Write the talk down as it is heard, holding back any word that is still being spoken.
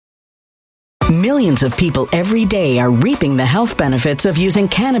Millions of people every day are reaping the health benefits of using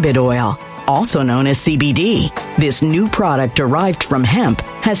cannabis oil, also known as CBD. This new product derived from hemp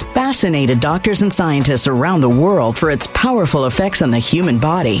has fascinated doctors and scientists around the world for its powerful effects on the human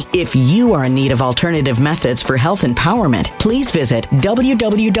body. If you are in need of alternative methods for health empowerment, please visit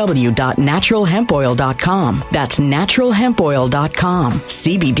www.naturalhempoil.com. That's naturalhempoil.com.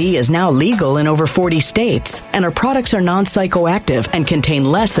 CBD is now legal in over 40 states, and our products are non-psychoactive and contain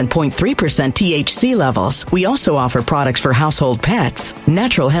less than 0.3% THC levels. We also offer products for household pets.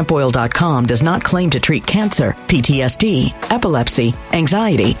 Naturalhempoil.com does not claim to treat cancer, PTSD, epilepsy,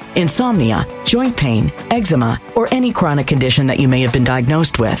 anxiety, insomnia, joint pain, eczema, or any chronic condition that you may have been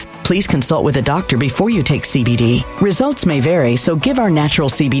diagnosed with. Please consult with a doctor before you take CBD. Results may vary, so give our natural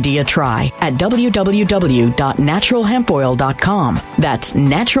CBD a try at www.naturalhempoil.com. That's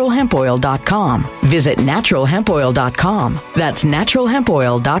naturalhempoil.com. Visit naturalhempoil.com. That's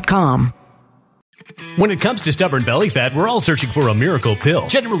naturalhempoil.com. When it comes to stubborn belly fat, we're all searching for a miracle pill.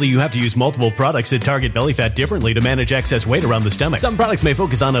 Generally, you have to use multiple products that target belly fat differently to manage excess weight around the stomach. Some products may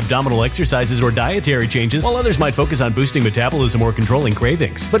focus on abdominal exercises or dietary changes, while others might focus on boosting metabolism or controlling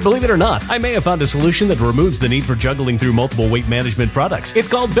cravings. But believe it or not, I may have found a solution that removes the need for juggling through multiple weight management products. It's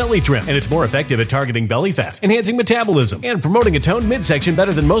called Belly Trim, and it's more effective at targeting belly fat, enhancing metabolism, and promoting a toned midsection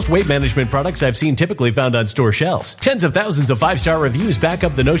better than most weight management products I've seen typically found on store shelves. Tens of thousands of 5-star reviews back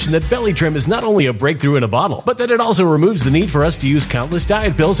up the notion that Belly Trim is not only a breakthrough in a bottle, but that it also removes the need for us to use countless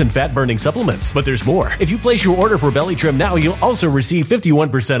diet pills and fat-burning supplements. But there's more. If you place your order for Belly Trim now, you'll also receive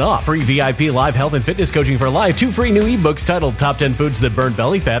 51% off, free VIP live health and fitness coaching for life, 2 free new ebooks titled Top 10 Foods That Burn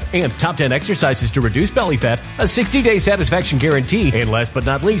Belly Fat and Top 10 Exercises to Reduce Belly Fat, a 60-day satisfaction guarantee, and last but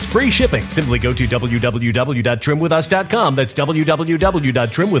not least, free shipping. Simply go to www.trimwithus.com. That's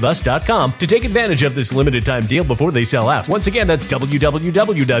www.trimwithus.com to take advantage of this limited time deal before they sell out. Once again, that's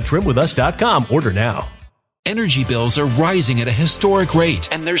www.trimwithus.com. Order now. Energy bills are rising at a historic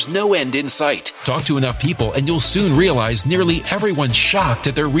rate, and there's no end in sight. Talk to enough people, and you'll soon realize nearly everyone's shocked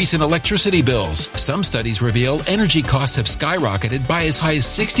at their recent electricity bills. Some studies reveal energy costs have skyrocketed by as high as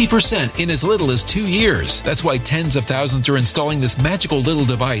 60% in as little as 2 years. That's why tens of thousands are installing this magical little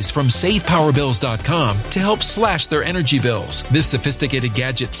device from SavePowerBills.com to help slash their energy bills. This sophisticated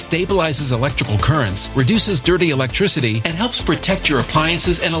gadget stabilizes electrical currents, reduces dirty electricity, and helps protect your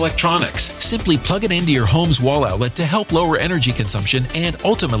appliances and electronics. Simply plug it into your home's wall outlet to help lower energy consumption and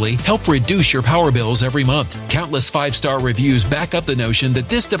ultimately help reduce your power bills every month. Countless 5-star reviews back up the notion that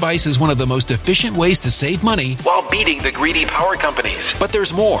this device is one of the most efficient ways to save money while beating the greedy power companies. But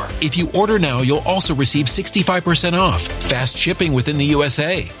there's more. If you order now, you'll also receive 65% off, fast shipping within the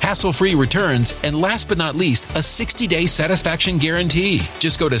USA, hassle-free returns, and last but not least, a 60-day satisfaction guarantee.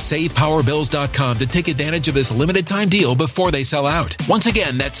 Just go to SavePowerBills.com to take advantage of this limited time deal before they sell out. Once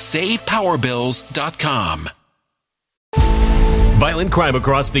again, that's SavePowerBills.com. Violent crime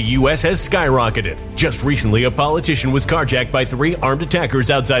across the U.S. has skyrocketed. Just recently, a politician was carjacked by 3 armed attackers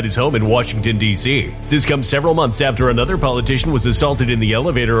outside his home in Washington, D.C. This comes several months after another politician was assaulted in the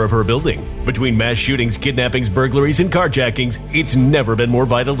elevator of her building. Between mass shootings, kidnappings, burglaries, and carjackings, it's never been more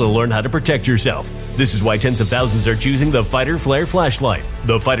vital to learn how to protect yourself. This is why tens of thousands are choosing the Fighter Flare flashlight.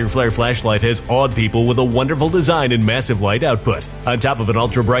 The Fighter Flare flashlight has awed people with a wonderful design and massive light output. On top of an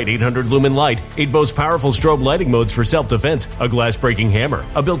ultra-bright 800-lumen light, it boasts powerful strobe lighting modes for self-defense, a glass-breaking hammer,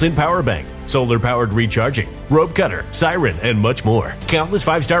 a built-in power bank, solar-powered recharging, rope cutter, siren, and much more. Countless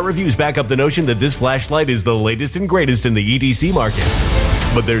 5-star reviews back up the notion that this flashlight is the latest and greatest in the EDC market.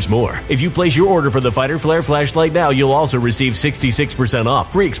 But there's more. If you place your order for the Fighter Flare flashlight now, you'll also receive 66%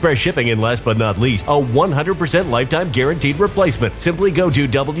 off, free express shipping, and last but not least, a 100% lifetime guaranteed replacement. Simply go to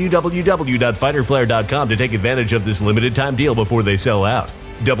www.fighterflare.com to take advantage of this limited time deal before they sell out.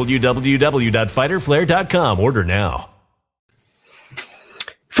 www.fighterflare.com. Order now.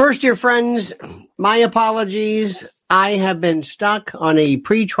 First, dear friends, my apologies. I have been stuck on a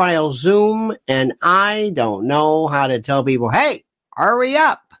pre-trial Zoom, and I don't know how to tell people, hey, hurry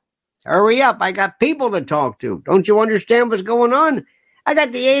up. Hurry up. I got people to talk to. Don't you understand what's going on? I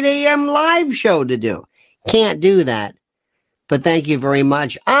got the 8 a.m. live show to do. Can't do that. But thank you very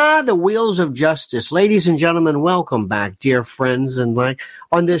much. The Wheels of Justice. Ladies and gentlemen, welcome back, dear friends. And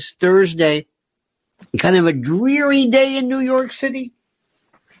on this Thursday, kind of a dreary day in New York City.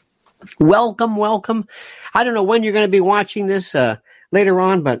 Welcome, welcome. I don't know when you're going to be watching this later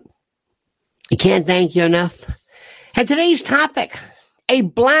on, but I can't thank you enough. And today's topic, a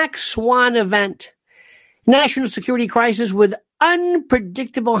black swan event. National security crisis with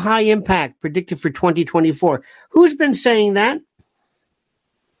unpredictable high impact predicted for 2024. Who's been saying that?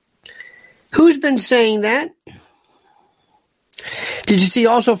 Who's been saying that? Did you see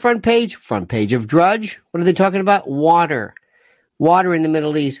also front page? Front page of Drudge. What are they talking about? Water. Water in the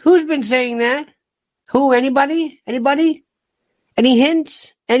Middle East. Who's been saying that? Who? Anybody? Anybody? Any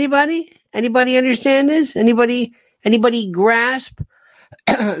hints? Anybody? Anybody understand this? Anybody grasp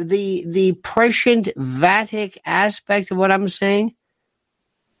the prescient Vatic aspect of what I'm saying?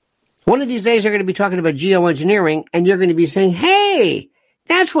 One of these days they're going to be talking about geoengineering, and you're going to be saying, hey,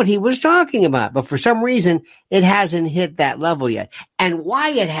 that's what he was talking about. But for some reason, it hasn't hit that level yet. And why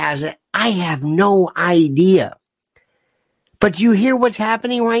it hasn't, I have no idea. But you hear what's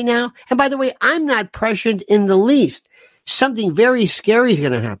happening right now? And by the way, I'm not prescient in the least. Something very scary is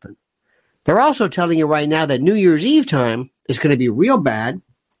going to happen. They're also telling you right now that New Year's Eve time is going to be real bad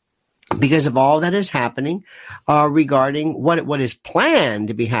because of all that is happening regarding what is planned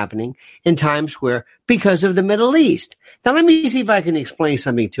to be happening in Times Square because of the Middle East. Now, let me see if I can explain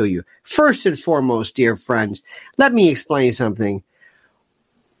something to you. First and foremost, dear friends, let me explain something.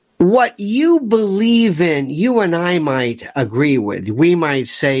 What you believe in, you and I might agree with. We might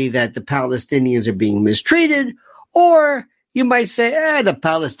say that the Palestinians are being mistreated, or you might say, the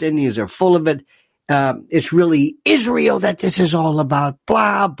Palestinians are full of it. It's really Israel that this is all about.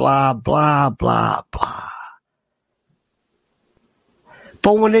 Blah, blah, blah, blah, blah.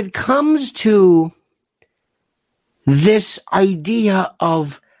 But when it comes to this idea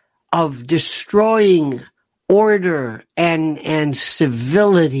of destroying order and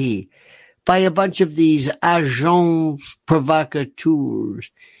civility by a bunch of these agents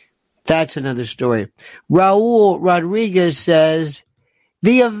provocateurs, that's another story. Raul Rodriguez says,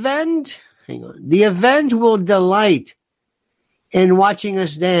 the event will delight in watching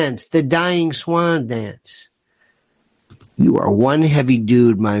us dance, the dying swan dance. You are one heavy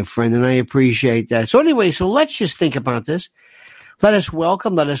dude, my friend, and I appreciate that. So anyway, let's just think about this. Let us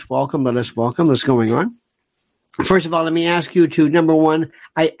welcome what's going on. First of all, let me ask you to, number one,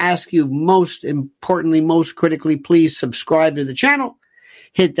 I ask you most importantly, most critically, please subscribe to the channel.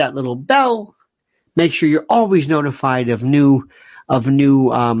 Hit that little bell. Make sure you're always notified of new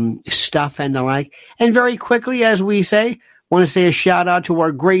stuff and the like. And very quickly, as we say, want to say a shout out to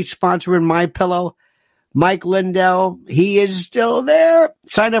our great sponsor in MyPillow, Mike Lindell. He is still there.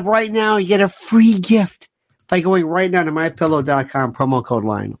 Sign up right now. You get a free gift by going right now to mypillow.com, promo code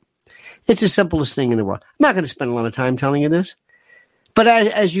Lionel. It's the simplest thing in the world. I'm not going to spend a lot of time telling you this. But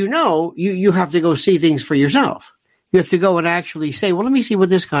as you know, you have to go see things for yourself. You have to go and actually say, well, let me see what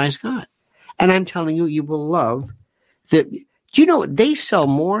this guy's got. And I'm telling you, you will love that. Do you know they sell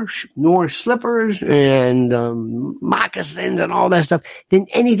more slippers and moccasins and all that stuff than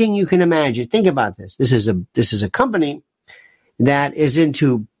anything you can imagine? Think about this. This is a company that is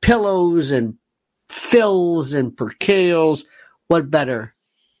into pillows and fills and percales. What better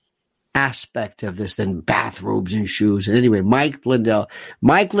aspect of this than bathrobes and shoes? And anyway, Mike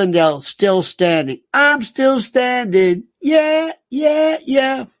Lindell still standing. I'm still standing. Yeah.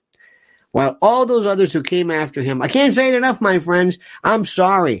 While all those others who came after him, I can't say it enough, my friends. I'm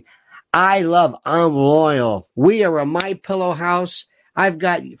sorry. I'm loyal. We are a MyPillow house. I've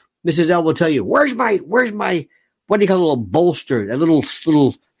got, Mrs. L will tell you, where's my, what do you call a little bolster, a little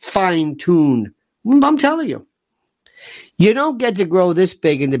fine-tuned. I'm telling you. You don't get to grow this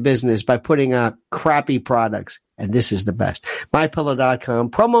big in the business by putting out crappy products. And this is the best.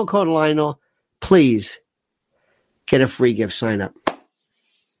 MyPillow.com, promo code Lionel. Please get a free gift sign up.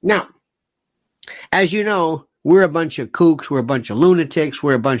 Now, as you know, we're a bunch of kooks. We're a bunch of lunatics.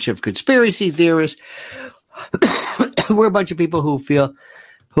 We're a bunch of conspiracy theorists. We're a bunch of people who feel,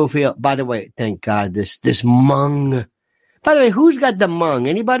 by the way, thank God, this mung. By the way, who's got the mung?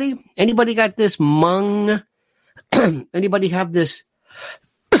 Anybody? Anybody got this mung? Anybody have this?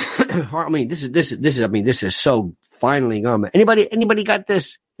 I mean, this is so finally gone. Anybody got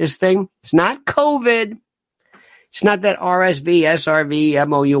this thing? It's not COVID. It's not that RSV, SRV,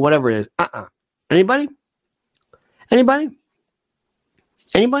 MOU, whatever it is. Anybody?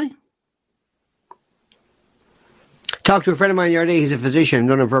 Talked to a friend of mine the other day. He's a physician.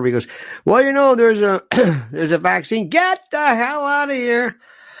 Don't know if he goes, well, you know, there's a vaccine. Get the hell out of here.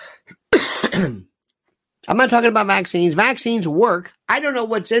 I'm not talking about vaccines. Vaccines work. I don't know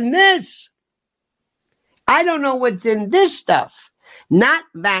what's in this. I don't know what's in this stuff. Not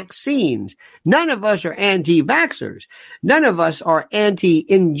vaccines. None of us are anti-vaxxers. None of us are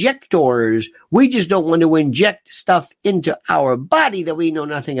anti-injectors. We just don't want to inject stuff into our body that we know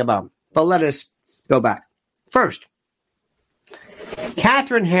nothing about. But let us go back. First,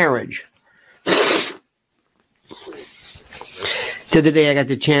 Catherine Herridge. The other day I got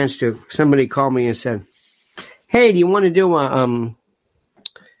the chance to, somebody called me and said, hey, do you want to do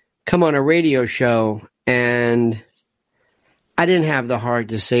come on a radio show? And I didn't have the heart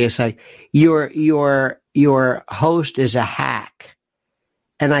to say, it's like, your host is a hack.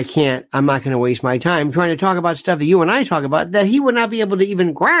 And I'm not going to waste my time trying to talk about stuff that you and I talk about that he would not be able to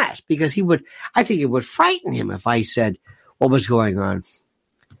even grasp, because I think it would frighten him if I said what was going on.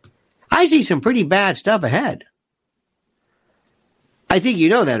 I see some pretty bad stuff ahead. I think you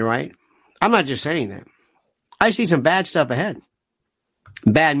know that, right? I'm not just saying that. I see some bad stuff ahead.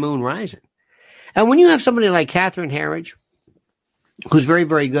 Bad moon rising. And when you have somebody like Catherine Herridge, who's very,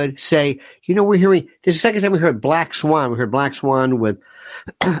 very good, say, we're hearing, this is the second time we heard Black Swan. We heard Black Swan with,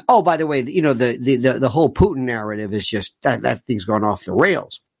 oh, by the way, the whole Putin narrative is just, that thing's gone off the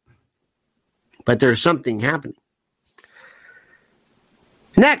rails. But there's something happening.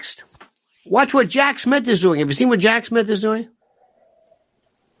 Next, watch what Jack Smith is doing. Have you seen what Jack Smith is doing?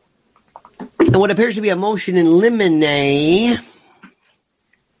 And what appears to be a motion in limine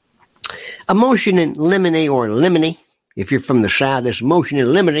or limine. If you're from the South, there's motion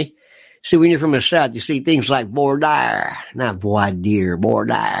in limine. See, when you're from the South, you see things like voir dire, not voir dire, voir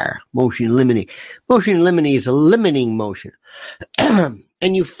dire, motion in limine. Motion in limine is a limiting motion. And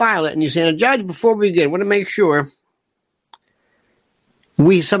you file it and you say, now, Judge, before we begin, I want to make sure.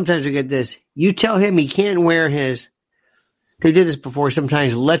 Sometimes we get this. You tell him he can't wear his. They did this before.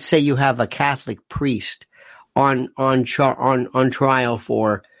 Sometimes, let's say you have a Catholic priest on trial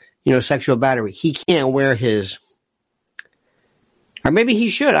for, sexual battery. He can't wear his, or maybe he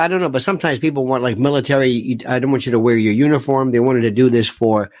should. I don't know. But sometimes people want, like, military. I don't want you to wear your uniform. They wanted to do this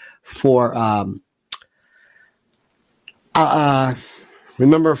for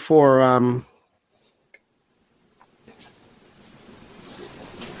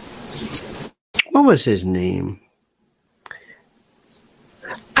what was his name?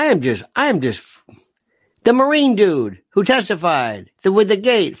 I am just the Marine dude who testified with the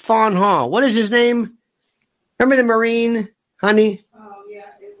gate, Fawn Hall. What is his name? Remember the Marine, honey? Oh yeah,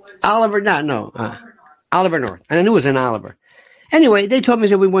 it was Oliver. Oliver North. And I knew it was an Oliver. Anyway, they told me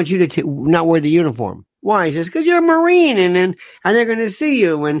that we want you to not wear the uniform. Why? He says, because you're a Marine, and they're going to see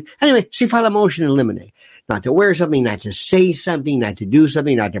you. And anyway, she filed a motion to eliminate, not to wear something, not to say something, not to do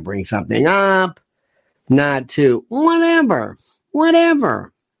something, not to bring something up, not to whatever.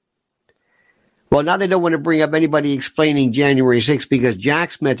 Well, now they don't want to bring up anybody explaining January 6th, because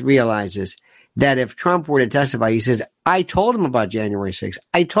Jack Smith realizes that if Trump were to testify, he says, I told him about January 6th.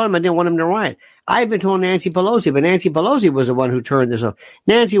 I told him I didn't want him to riot. I even told Nancy Pelosi, but Nancy Pelosi was the one who turned this off.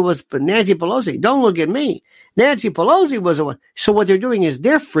 Nancy Pelosi, don't look at me. Nancy Pelosi was the one. So what they're doing is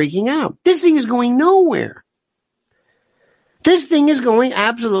they're freaking out. This thing is going nowhere. This thing is going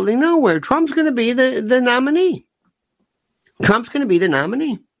absolutely nowhere. Trump's going to be the nominee. Trump's going to be the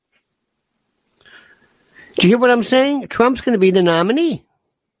nominee. Do you hear what I'm saying? Trump's going to be the nominee.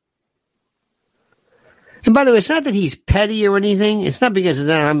 And by the way, it's not that he's petty or anything. It's not because of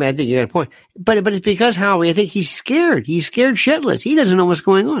that. I think you got a point. But it's because, Howie, I think he's scared. He's scared shitless. He doesn't know what's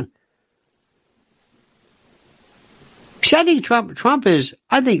going on. See, I think Trump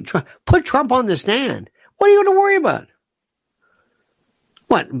put Trump on the stand. What are you going to worry about?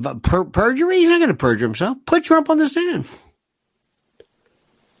 What, perjury? He's not going to perjure himself. Put Trump on the stand.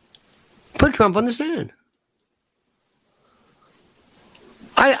 Put Trump on the stand.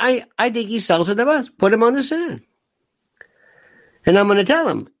 I think he sells it to us. Put him on the stand. And I'm going to tell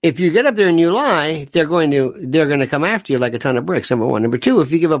him, if you get up there and you lie, they're going to come after you like a ton of bricks, number one. Number two,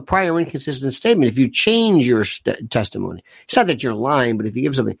 if you give a prior inconsistent statement, if you change your testimony, it's not that you're lying, but if you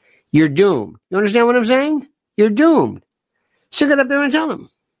give something, you're doomed. You understand what I'm saying? You're doomed. So get up there and tell them.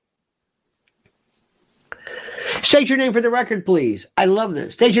 State your name for the record, please. I love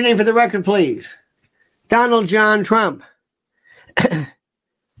this. State your name for the record, please. Donald John Trump.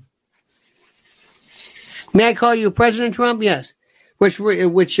 May I call you President Trump? Yes. Which,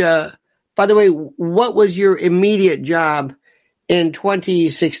 by the way, what was your immediate job in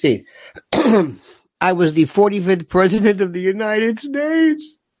 2016? I was the 45th President of the United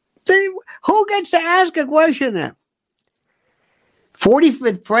States. Who gets to ask a question then?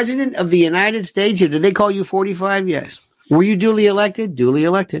 45th President of the United States? Did they call you 45? Yes. Were you duly elected? Duly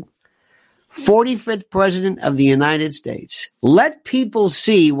elected. 45th President of the United States. Let people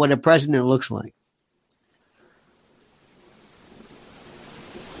see what a president looks like.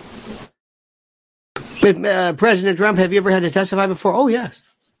 President Trump, have you ever had to testify before? Oh, yes.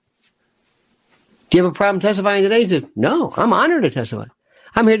 Do you have a problem testifying today? He said, no, I'm honored to testify.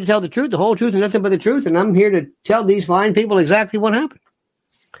 I'm here to tell the truth, the whole truth, and nothing but the truth, and I'm here to tell these fine people exactly what happened.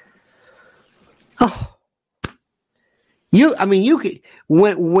 Oh. You could,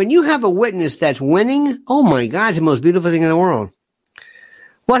 when you have a witness that's winning, oh my God, it's the most beautiful thing in the world.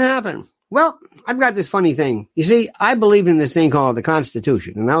 What happened? Well, I've got this funny thing. You see, I believe in this thing called the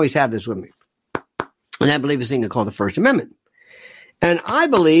Constitution, and I always have this with me. And I believe this thing called the First Amendment. And I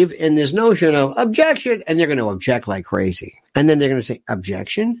believe in this notion of objection, and they're going to object like crazy. And then they're going to say,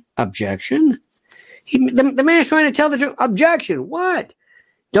 objection? Objection? The man's trying to tell the truth. Objection. What?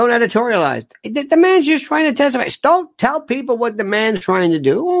 Don't editorialize. The man's just trying to testify. Don't tell people what the man's trying to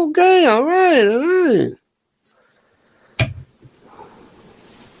do. Okay, all right.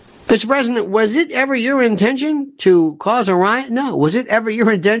 Mr. President, was it ever your intention to cause a riot? No. Was it ever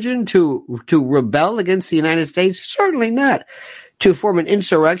your intention to rebel against the United States? Certainly not. To form an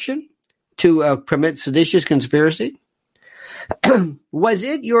insurrection? To permit seditious conspiracy? Was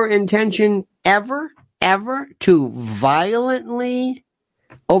it your intention ever to violently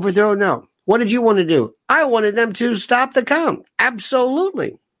overthrow? No. What did you want to do? I wanted them to stop the count.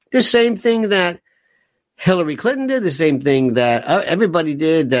 Absolutely. The same thing that Hillary Clinton did, the same thing that everybody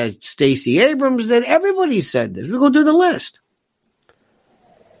did, that Stacey Abrams did. Everybody said this. We'll go through the list.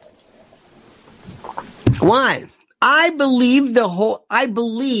 Why? I believe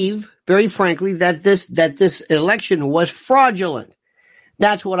very frankly, that this election was fraudulent.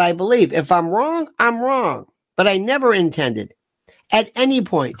 That's what I believe. If I'm wrong, I'm wrong. But I never intended at any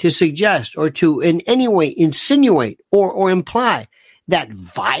point to suggest or to in any way insinuate or imply that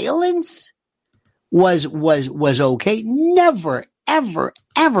violence was okay. Never, ever,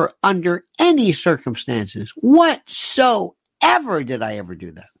 ever under any circumstances whatsoever did I ever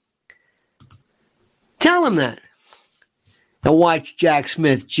do that. Tell him that. And watch Jack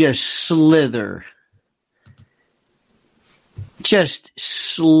Smith just slither. Just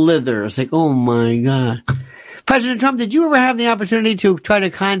slither. It's like, oh my God. President Trump, did you ever have the opportunity to try to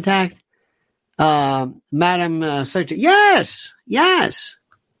contact Madam Secretary? Yes.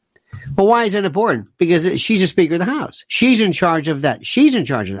 Well, why is that important? Because she's the Speaker of the House. She's in charge of that. She's in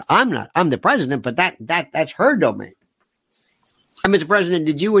charge of that. I'm not. I'm the president, but that's her domain. And Mr. President,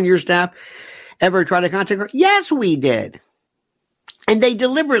 did you and your staff ever try to contact her? Yes, we did. And they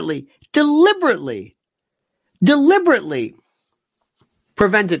deliberately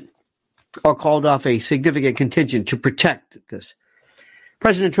prevented or called off a significant contingent to protect this.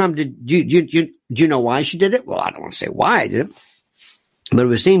 President Trump, do you know why she did it? Well, I don't want to say why I did it. But it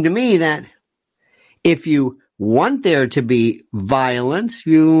would seem to me that if you want there to be violence,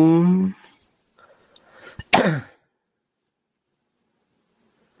 you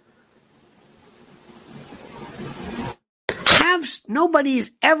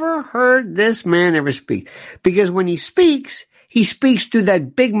nobody's ever heard this man ever speak. Because when he speaks through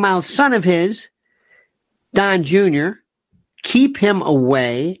that big mouth son of his, Don Jr. Keep him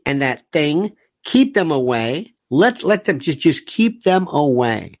away, and that thing, keep them away. Let them just keep them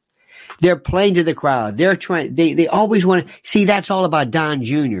away. They're playing to the crowd. They're trying. They always want to see. That's all about Don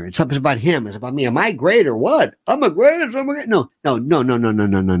Jr. It's about him. It's about me. Am I great or what? I'm a great. No.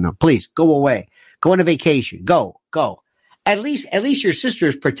 Please go away. Go on a vacation. Go. At least your sister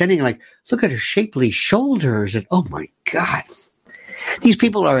is pretending like, look at her shapely shoulders. And oh my God, these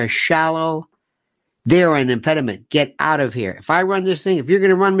people are as shallow. They are an impediment. Get out of here. If I run this thing, if you're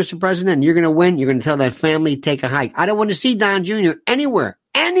going to run, Mr. President, and you're going to win, you're going to tell that family, take a hike. I don't want to see Don Jr. anywhere.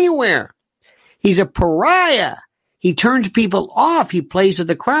 He's a pariah. He turns people off. He plays to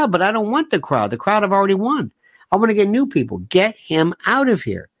the crowd, but I don't want the crowd. The crowd have already won. I want to get new people. Get him out of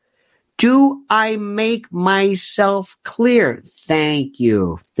here. Do I make myself clear? Thank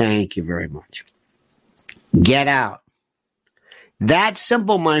you. Thank you very much. Get out. That's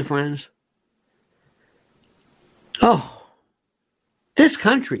simple, my friends. Oh, this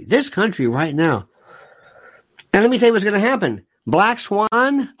country right now. And let me tell you what's going to happen. Black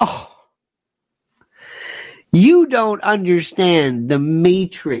Swan. Oh, you don't understand the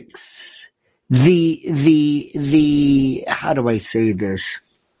matrix. The, how do I say this?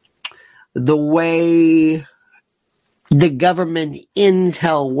 The way the government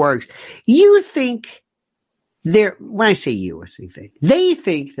intel works. You think when I say you, they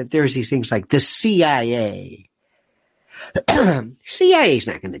think that there's these things like the CIA. CIA's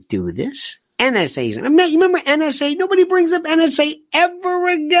not going to do this. NSA's. You remember NSA? Nobody brings up NSA ever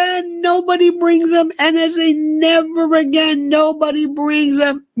again. Nobody brings up NSA never again. Nobody ever brings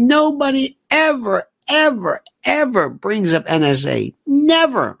up NSA.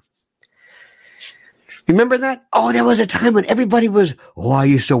 Never. Remember that? Oh, there was a time when everybody was, I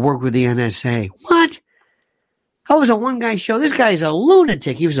used to work with the NSA. What? I was on one guy's show. This guy's a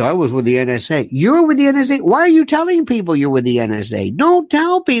lunatic. He was, I was with the NSA. You're with the NSA? Why are you telling people you're with the NSA? Don't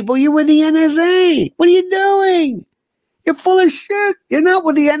tell people you're with the NSA. What are you doing? You're full of shit. You're not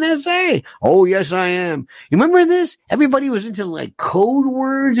with the NSA. Oh, yes, I am. You remember this? Everybody was into like code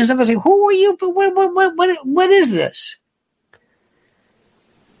words and stuff. I was like, who are you? What is this?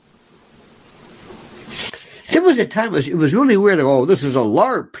 There was a time it was really weird. Like, oh, this is a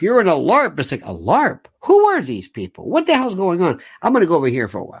LARP. You're in a LARP. It's like, a LARP? Who are these people? What the hell's going on? I'm going to go over here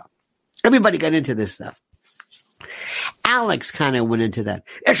for a while. Everybody got into this stuff. Alex kind of went into that.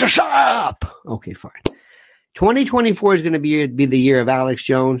 It's a setup. Okay, fine. 2024 is going to be the year of Alex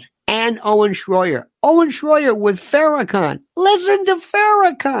Jones and Owen Schroyer. Owen Schroyer with Farrakhan. Listen to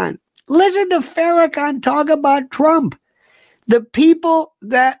Farrakhan. Listen to Farrakhan talk about Trump. The people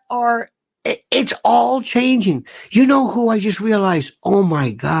that are... It's all changing. You know who I just realized? Oh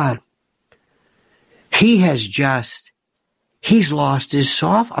my God. He's lost his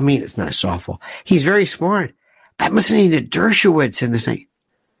soft. I mean, it's not softball. He's very smart. But I'm listening to Dershowitz and this thing.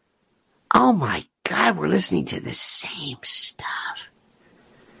 Oh my God, we're listening to the same stuff.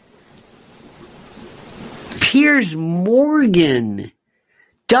 Piers Morgan,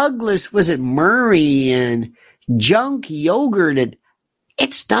 Douglas, was it Murray, and Junk Yogurt, and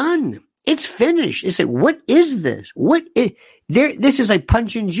it's done. It's finished. It's like, what is this? This is like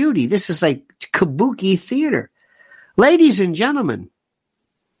Punch and Judy. This is like kabuki theater. Ladies and gentlemen,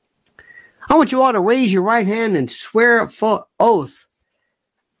 I want you all to raise your right hand and swear a full oath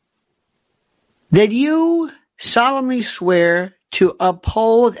that you solemnly swear to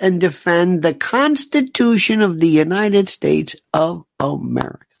uphold and defend the Constitution of the United States of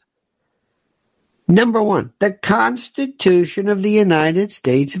America. Number one, the Constitution of the United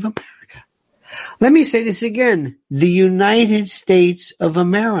States of America. Let me say this again. The United States of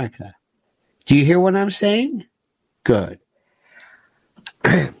America. Do you hear what I'm saying? Good.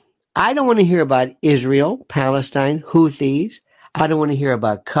 I don't want to hear about Israel, Palestine, Houthis. I don't want to hear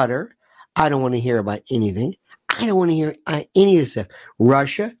about Qatar. I don't want to hear about anything. I don't want to hear any of this stuff.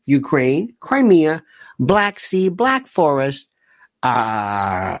 Russia, Ukraine, Crimea, Black Sea, Black Forest.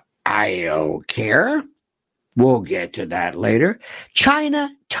 I don't care. We'll get to that later. China,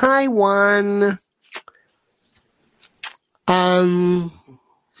 Taiwan. I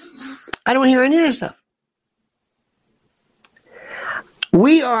don't hear any of this stuff.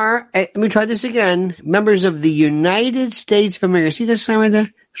 We are, let me try this again, members of the United States of America. See this sign right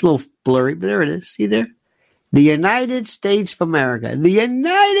there? It's a little blurry, but there it is. See there? The United States of America. The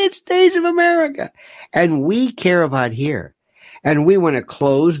United States of America. And we care about here. And we want to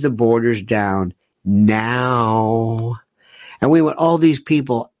close the borders down now. And we want all these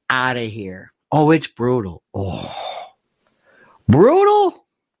people out of here. Oh, it's brutal. Oh. Brutal?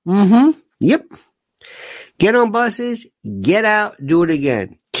 Mm-hmm. Yep. Get on buses, get out, do it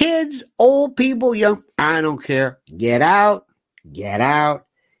again. Kids, old people, young, I don't care. Get out, get out,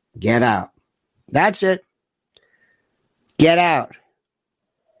 get out. That's it. Get out.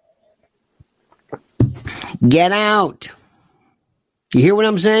 Get out. You hear what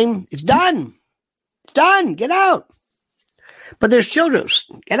I'm saying? It's done. It's done. Get out. But there's children.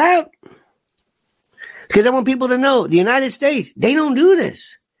 Get out. Because I want people to know the United States, they don't do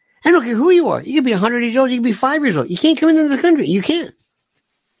this. I don't care who you are. You could be 100 years old. You could be 5 years old. You can't come into the country. You can't.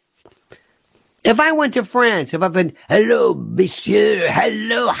 If I went to France, if I've been, hello, monsieur,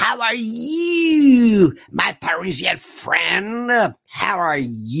 hello, how are you? My Parisian friend, how are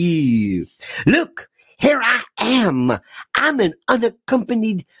you? Look, here I am. I'm an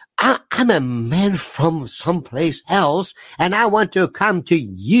unaccompanied, I'm a man from someplace else, and I want to come to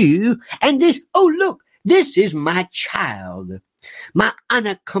you. And this, oh, look, this is my child. My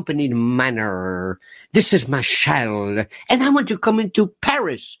unaccompanied minor. This is my child. And I want to come into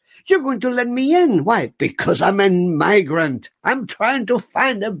Paris. You're going to let me in. Why? Because I'm a migrant. I'm trying to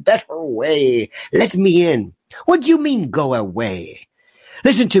find a better way. Let me in. What do you mean go away?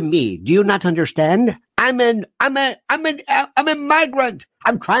 Listen to me. Do you not understand? I'm a migrant.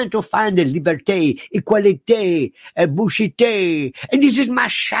 I'm trying to find a liberté, equalité, a bouchité. And this is my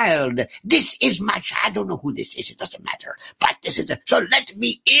child. This is my child. I don't know who this is. It doesn't matter. But this is so let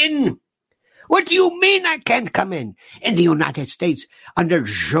me in. What do you mean I can't come in? In the United States, under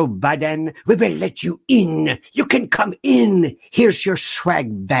Joe Biden, we will let you in. You can come in. Here's your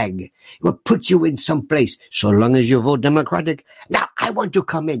swag bag. We'll put you in some place, so long as you vote Democratic. Now, I want to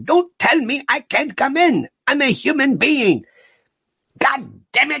come in. Don't tell me I can't come in. I'm a human being. God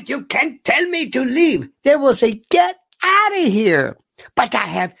damn it, you can't tell me to leave. They will say, get out of here. But I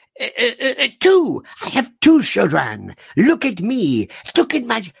have two. I have two children. Look at me. Look at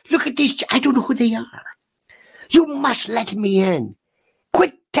these. I don't know who they are. You must let me in.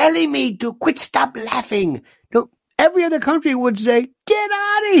 Quit telling me to quit. Stop laughing. No, every other country would say, get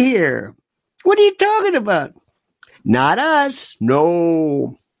out of here. What are you talking about? Not us.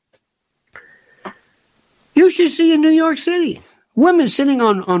 No. You should see in New York City, women sitting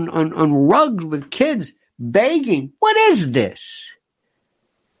on rugs with kids begging. What is this?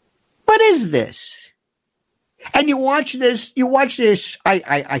 What is this? And you watch this.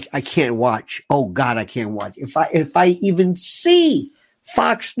 I can't watch. Oh God, I can't watch. If I even see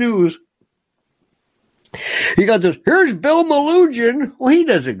Fox News, you got this. Here's Bill Malugin. Well, he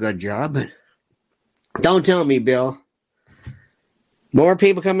does a good job. Don't tell me, Bill. More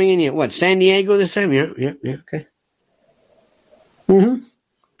people coming in here. What, San Diego this time? Yeah, okay.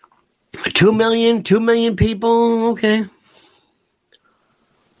 2 million people, okay.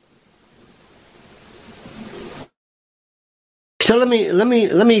 So let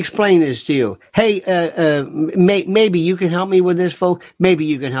me explain this to you. Hey, maybe you can help me with this, folks. Maybe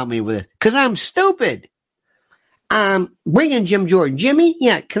you can help me with it. Because I'm stupid. Bring in Jim Jordan. Jimmy,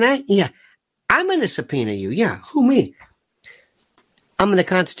 yeah, can I? Yeah. I'm going to subpoena you. Yeah, who, me? I'm in the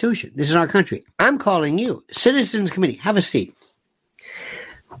Constitution. This is our country. I'm calling you. Citizens Committee. Have a seat.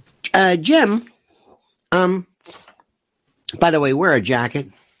 Jim, by the way, wear a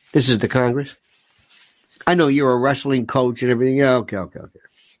jacket. This is the Congress. I know you're a wrestling coach and everything. Yeah, okay.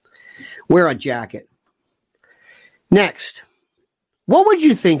 Wear a jacket. Next, what would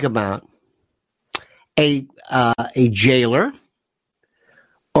you think about a jailer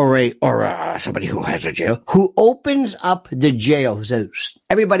or somebody who has a jail who opens up the jail, who says,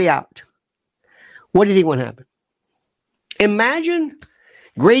 everybody out? What do you think would happen? Imagine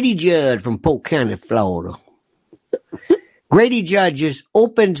Grady Judd from Polk County, Florida. Grady Judd just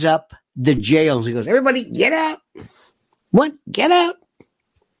opens up the jails. He goes, everybody get out. What? Get out?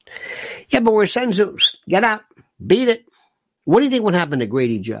 Yeah, but we're sentenced. Get out. Beat it. What do you think would happen to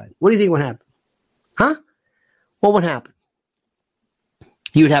Grady Judd? What do you think would happen? Huh? What would happen?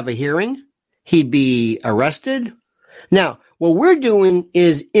 You'd have a hearing. He'd be arrested. Now, what we're doing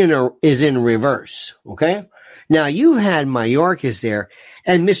is in reverse. Okay. Now you had Mayorkas there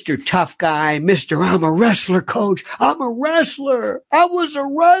and Mr. Tough Guy, Mr. I'm a wrestler coach. I'm a wrestler. I was a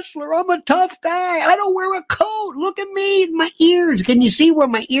wrestler. I'm a tough guy. I don't wear a coat. Look at me, my ears. Can you see where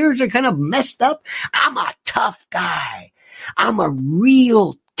my ears are kind of messed up? I'm a tough guy. I'm a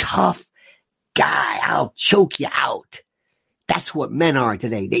real tough guy. I'll choke you out. That's what men are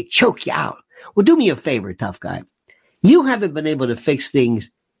today. They choke you out. Well, do me a favor, tough guy. You haven't been able to fix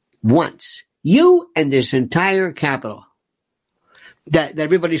things once. You and this entire Capitol that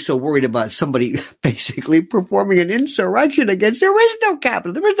everybody's so worried about somebody basically performing an insurrection against. There is no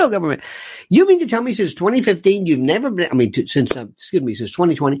Capitol. There is no government. You mean to tell me since 2015 you've never been, since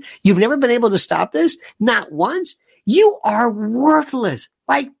 2020, you've never been able to stop this? Not once? You are worthless.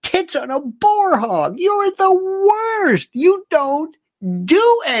 Like tits on a boar hog. You're the worst. You don't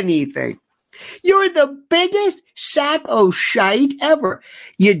do anything. You're the biggest sack of shite ever.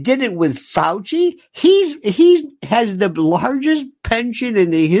 You did it with Fauci. He has the largest pension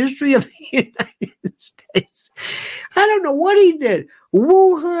in the history of the United States. I don't know what he did.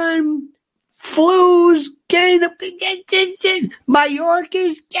 Wuhan, flus,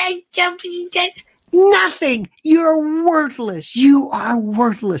 Mayorkas, nothing. You're worthless. You are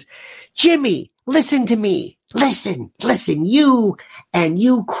worthless. Jimmy, listen to me. Listen. You and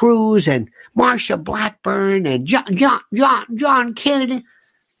you, Cruz, and Marsha Blackburn, and John Kennedy.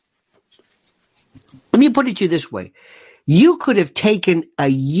 Let me put it to you this way. You could have taken a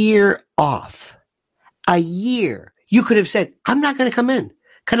year off. A year. You could have said, I'm not going to come in.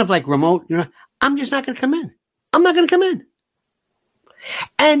 Kind of like remote, I'm just not going to come in. I'm not going to come in.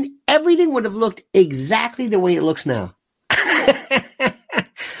 And everything would have looked exactly the way it looks now.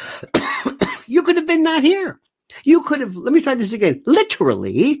 You could have been not here. You could have, let me try this again,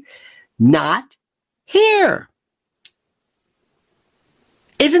 literally not here.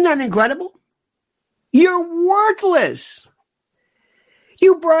 Isn't that incredible? You're worthless.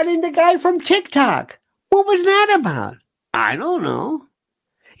 You brought in the guy from TikTok. What was that about? I don't know.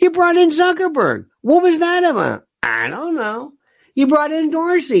 You brought in Zuckerberg. What was that about? I don't know. You brought in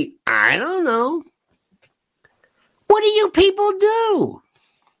Dorsey. I don't know. What do you people do?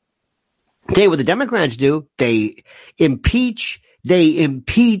 Tell you what the Democrats do. They impeach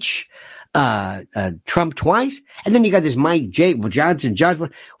Trump twice. And then you got this Mike Johnson.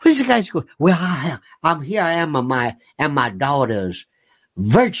 What is the guy go? Well, I'm here. I am at my daughter's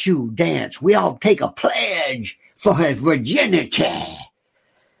virtue dance. We all take a pledge for her virginity.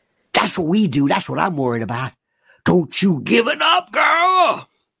 That's what we do. That's what I'm worried about. Don't you give it up, girl.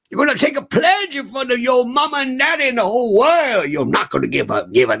 You're going to take a pledge in front of your mama and daddy and the whole world. You're not going to give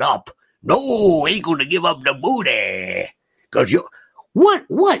it up. No, ain't going to give up the booty. Because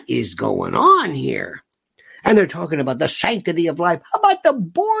what is going on here? And they're talking about the sanctity of life. How about the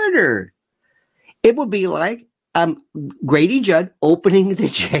border? It would be like Grady Judd opening the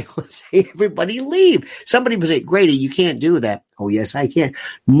jail and say, everybody leave. Somebody would say, Grady, you can't do that. Oh, yes, I can.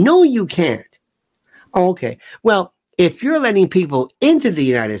 No, you can't. Okay. Well, if you're letting people into the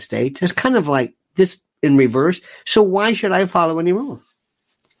United States, it's kind of like this in reverse. So why should I follow any rules?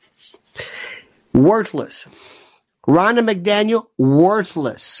 Worthless. Ronna McDaniel,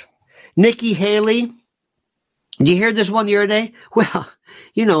 worthless. Nikki Haley, did you hear this one the other day? Well,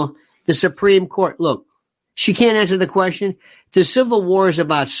 the Supreme Court, look, she can't answer the question. The Civil War is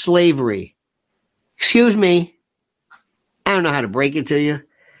about slavery. Excuse me. I don't know how to break it to you.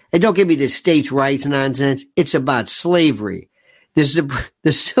 And don't give me this states' rights nonsense. It's about slavery.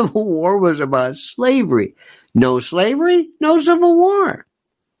 The Civil War was about slavery. No slavery, no Civil War.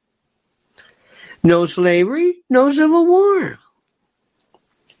 No slavery, no Civil War.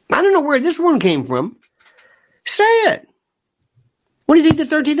 I don't know where this one came from. Say it. What do you think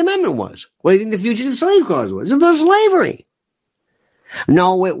the 13th Amendment was? What do you think the Fugitive Slave Clause was? It was about slavery.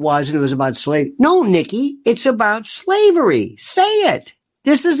 No, it wasn't. It was about slavery. No, Nikki, it's about slavery. Say it.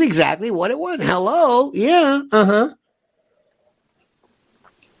 This is exactly what it was. Hello? Yeah, uh-huh.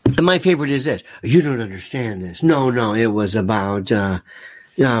 And my favorite is this. You don't understand this. No, it was about,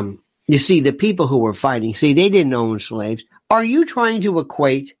 you see, the people who were fighting, they didn't own slaves. Are you trying to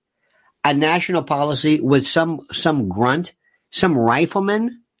equate a national policy with some grunt, some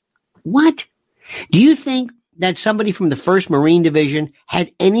rifleman? What? Do you think that somebody from the 1st Marine Division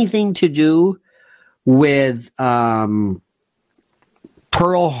had anything to do with Pearl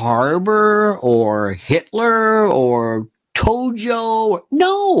Harbor or Hitler or Tojo?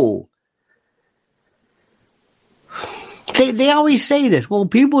 No. They always say this. Well,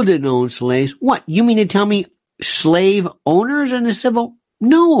 people didn't own slaves. What? You mean to tell me slave owners in the Civil?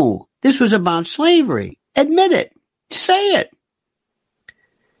 No. This was about slavery. Admit it. Say it.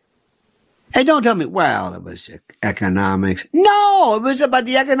 And don't tell me, well, it was economics. No, it was about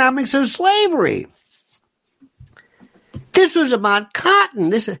the economics of slavery. This was about cotton.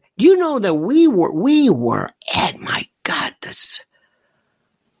 Do you know that we were, my God,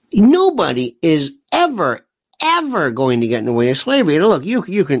 nobody is ever going to get in the way of slavery. And look, you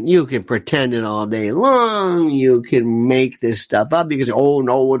can pretend it all day long. You can make this stuff up because, oh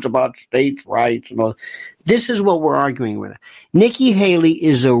no, it's about states' rights and all. This is what we're arguing with. Nikki Haley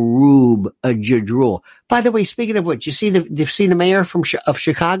is a rube, a jadrul. By the way, speaking of which, you see the mayor of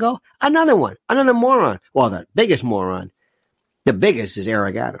Chicago? Another one, another moron. Well, the biggest moron. The biggest is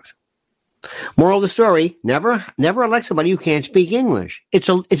Eric Adams. Moral of the story: never elect somebody who can't speak English. It's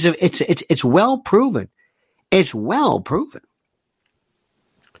well proven. It's well proven.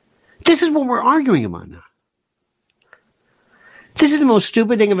 This is what we're arguing about now. This is the most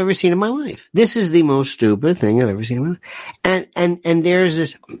stupid thing I've ever seen in my life. This is the most stupid thing I've ever seen in my life. And there's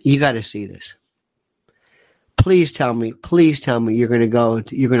this, you got to see this. Please tell me you're going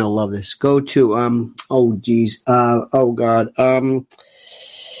to love this. Go to,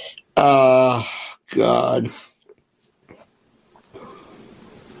 God.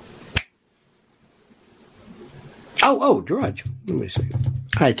 Drudge. Let me see.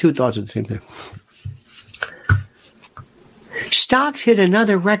 I had two thoughts at the same time. Stocks hit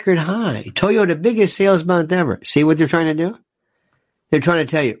another record high. Toyota, biggest sales month ever. See what they're trying to do? They're trying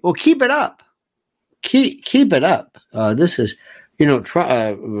to tell you, well, keep it up. Keep it up. This is,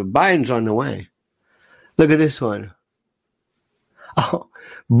 Biden's on the way. Look at this one. Oh,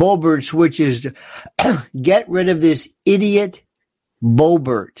 Boebert switches to get rid of this idiot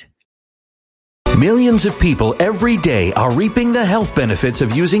Boebert. Millions of people every day are reaping the health benefits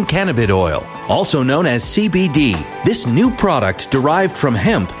of using cannabis oil, also known as CBD. This new product derived from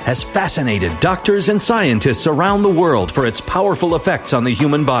hemp has fascinated doctors and scientists around the world for its powerful effects on the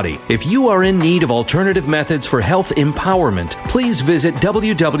human body. If you are in need of alternative methods for health empowerment, please visit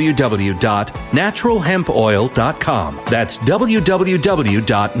www.naturalhempoil.com. That's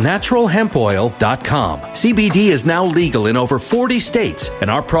www.naturalhempoil.com. CBD is now legal in over 40 states,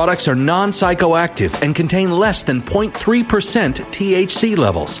 and our products are non-psychoactive and contain less than 0.3% THC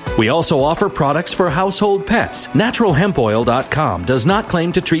levels. We also offer products for household pets. NaturalHempOil.com does not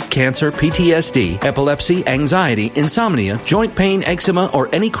claim to treat cancer, PTSD, epilepsy, anxiety, insomnia, joint pain, eczema,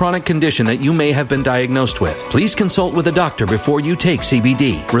 or any chronic condition that you may have been diagnosed with. Please consult with a doctor before you take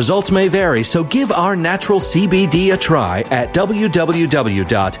CBD. Results may vary, so give our natural CBD a try at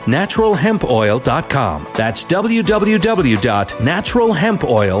www.naturalhempoil.com. That's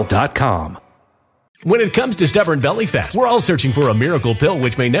www.naturalhempoil.com. When it comes to stubborn belly fat, we're all searching for a miracle pill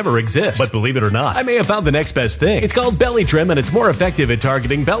which may never exist. But believe it or not, I may have found the next best thing. It's called Belly Trim, and it's more effective at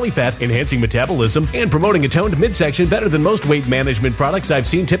targeting belly fat, enhancing metabolism, and promoting a toned midsection better than most weight management products I've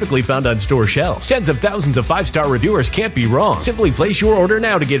seen typically found on store shelves. Tens of thousands of 5-star reviewers can't be wrong. Simply place your order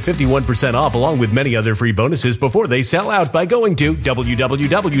now to get 51% off along with many other free bonuses before they sell out by going to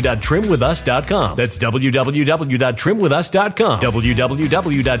www.trimwithus.com. That's www.trimwithus.com.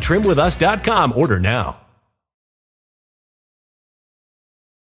 www.trimwithus.com. Order now.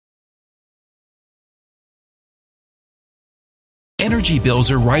 Energy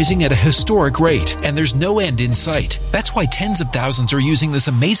bills are rising at a historic rate, and there's no end in sight. That's why tens of thousands are using this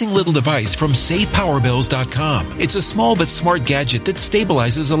amazing little device from SavePowerBills.com. It's a small but smart gadget that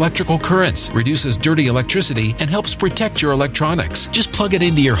stabilizes electrical currents, reduces dirty electricity, and helps protect your electronics. Just plug it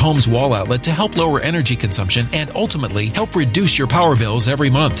into your home's wall outlet to help lower energy consumption and ultimately help reduce your power bills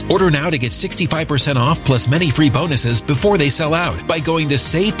every month. Order now to get 65% off plus many free bonuses before they sell out by going to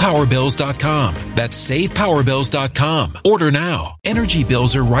SavePowerBills.com. That's SavePowerBills.com. Order now. Energy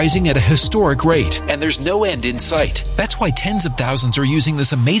bills are rising at a historic rate, and there's no end in sight. That's why tens of thousands are using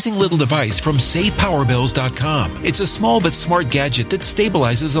this amazing little device from SavePowerBills.com. It's a small but smart gadget that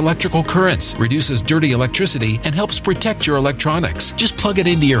stabilizes electrical currents, reduces dirty electricity, and helps protect your electronics. Just plug it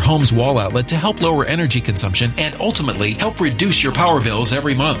into your home's wall outlet to help lower energy consumption and ultimately help reduce your power bills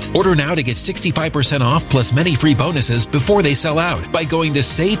every month. Order now to get 65% off plus many free bonuses before they sell out by going to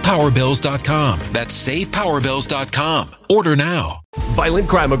SavePowerBills.com. That's SavePowerBills.com. Order now. Violent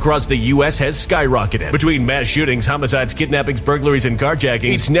crime across the U.S. has skyrocketed. Between mass shootings, homicides, kidnappings, burglaries, and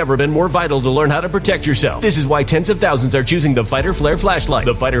carjackings, it's never been more vital to learn how to protect yourself. This is why tens of thousands are choosing the Fighter Flare flashlight.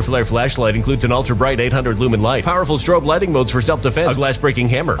 The Fighter Flare flashlight includes an ultra-bright 800-lumen light, powerful strobe lighting modes for self-defense, a glass-breaking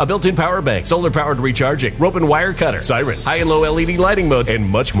hammer, a built-in power bank, solar-powered recharging, rope and wire cutter, siren, high and low LED lighting mode, and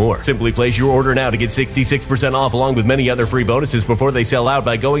much more. Simply place your order now to get 66% off along with many other free bonuses before they sell out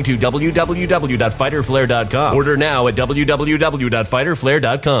by going to www.fighterflare.com. Order now at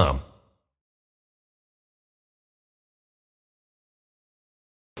www.fighterflare.com.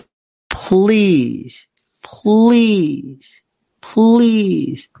 Please, please,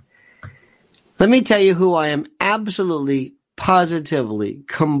 please. Let me tell you who I am absolutely, positively,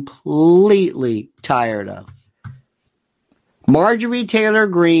 completely tired of. Marjorie Taylor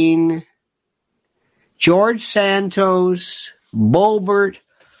Greene, George Santos, Boebert,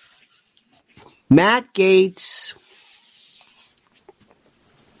 Matt Gaetz,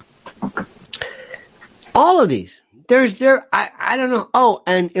 all of these. I don't know. Oh,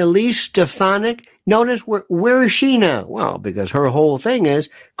 and Elise Stefanik. Notice where is she now? Well, because her whole thing is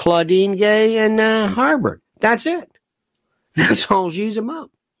Claudine Gay and Harvard. That's it. That's all she's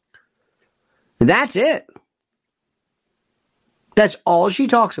about. That's it. That's all she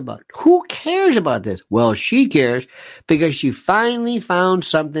talks about. Who cares about this? Well, she cares because she finally found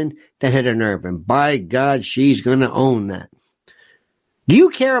something that hit her nerve. And by God, she's going to own that. Do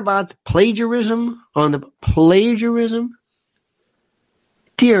you care about the plagiarism on the plagiarism?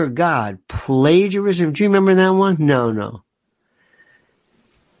 Dear God, plagiarism. Do you remember that one? No.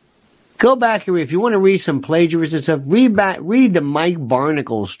 Go back and read. If you want to read some plagiarism stuff, read the Mike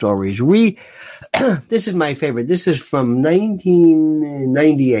Barnacle stories. This is my favorite. This is from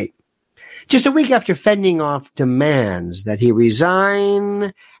 1998. Just a week after fending off demands that he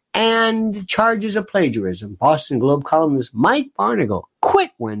resign and charges of plagiarism, Boston Globe columnist Mike Barnacle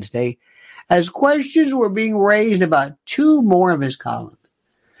quit Wednesday as questions were being raised about two more of his columns.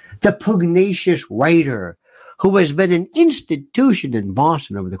 The pugnacious writer, who has been an institution in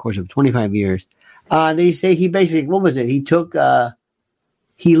Boston over the course of 25 years, they say he basically, what was it? He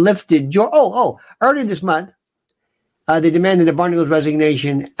lifted, earlier this month, they demanded a Barnacle's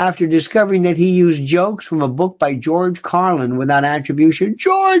resignation after discovering that he used jokes from a book by George Carlin without attribution.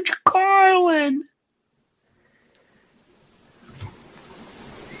 George Carlin!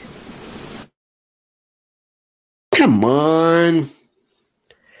 Come on.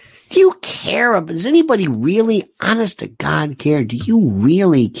 Do you care about, does anybody really, honest to God, care? Do you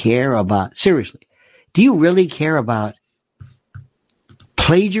really care about, seriously, do you really care about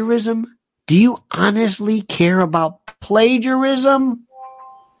plagiarism? Do you honestly care about plagiarism?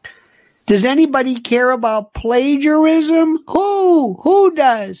 Does anybody care about plagiarism? Who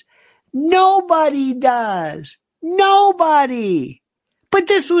does? Nobody does. Nobody. But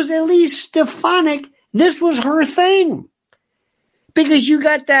this was Elise Stefanik. This was her thing. Because you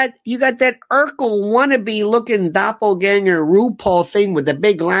got that Urkel wannabe looking doppelganger RuPaul thing with the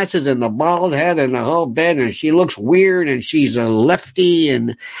big glasses and the bald head and the whole bit, and she looks weird and she's a lefty,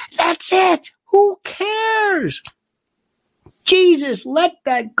 and that's it. Who cares? Jesus, let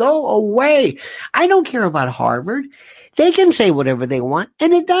that go away. I don't care about Harvard. They can say whatever they want,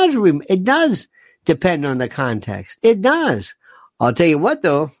 and it does depend on the context. It does. I'll tell you what,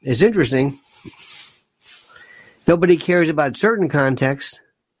 though, it's interesting. Nobody cares about certain contexts.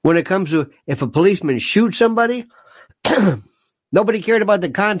 When it comes to if a policeman shoots somebody, nobody cared about the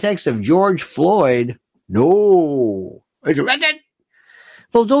context of George Floyd. No.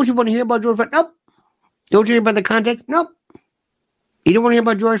 Well, don't you want to hear about George Floyd? Nope. Don't you hear about the context? Nope. You don't want to hear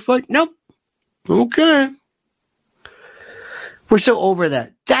about George Floyd? Nope. Okay. We're so over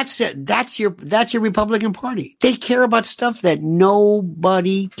that. That's it. That's your Republican Party. They care about stuff that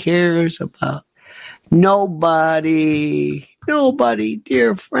nobody cares about. Nobody,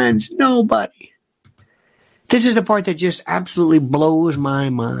 dear friends, nobody. This is the part that just absolutely blows my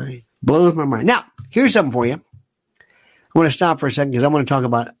mind. Blows my mind. Now, here's something for you. I want to stop for a second because I want to talk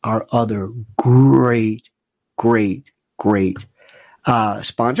about our other great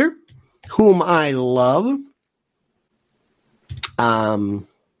sponsor, whom I love.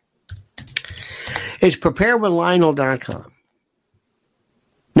 It's preparewithlionel.com.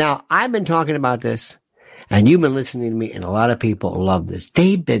 Now, I've been talking about this, and you've been listening to me, and a lot of people love this.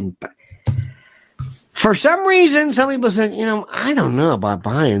 For some reason, some people said, I don't know about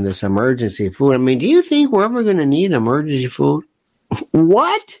buying this emergency food. I mean, do you think we're ever going to need emergency food?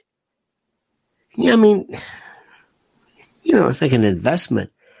 What? Yeah, I mean, it's like an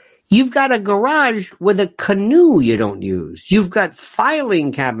investment. You've got a garage with a canoe you don't use. You've got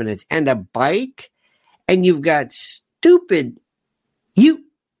filing cabinets and a bike, and you've got stupid.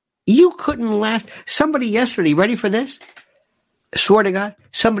 You couldn't last. Somebody yesterday, ready for this? Swear to God,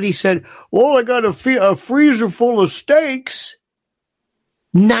 somebody said, well, I got a freezer full of steaks.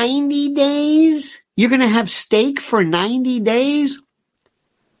 90 days? You're going to have steak for 90 days?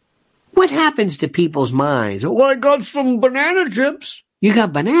 What happens to people's minds? Well, I got some banana chips. You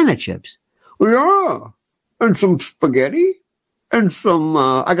got banana chips? Yeah. And some spaghetti. And some,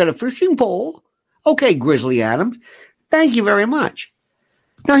 I got a fishing pole. Okay, Grizzly Adams. Thank you very much.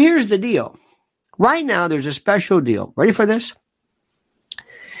 Now, here's the deal. Right now, there's a special deal. Ready for this?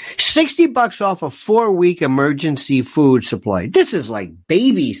 $60 off a 4-week emergency food supply. This is like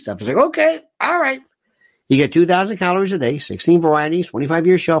baby stuff. It's like, okay, all right. You get 2,000 calories a day, 16 varieties,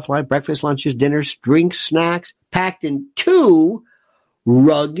 25-year shelf life, breakfast, lunches, dinners, drinks, snacks, packed in 2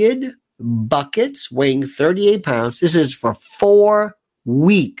 rugged buckets weighing 38 pounds. This is for 4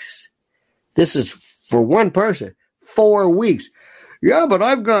 weeks. This is for one person. 4 weeks. Yeah, but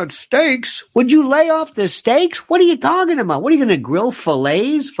I've got steaks. Would you lay off the steaks? What are you talking about? What are you going to grill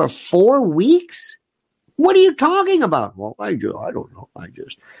fillets for 4 weeks? What are you talking about? Well, I don't know.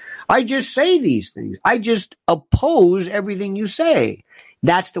 I just say these things. I just oppose everything you say.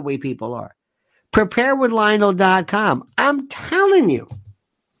 That's the way people are. Preparewithlionel.com. I'm telling you.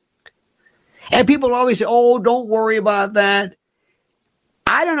 And people always say, oh, don't worry about that.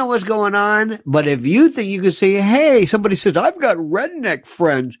 I don't know what's going on, but if you think you can say, hey, somebody says, I've got redneck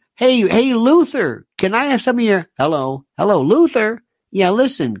friends. Hey, Luther, can I have some of your, hello, Luther. Yeah,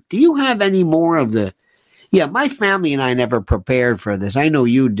 listen, do you have any more of the, my family and I never prepared for this. I know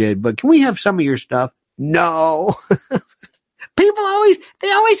you did, but can we have some of your stuff? No. People always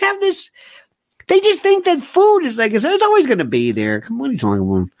have this, they just think that food is like, it's always going to be there. Come on, what are you talking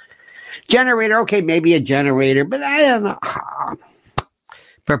about? Generator, okay, maybe a generator, but I don't know.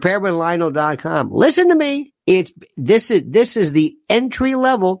 Preparewithlionel.com. Listen to me. This is the entry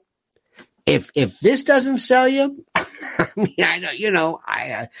level. If this doesn't sell you, I mean, I know,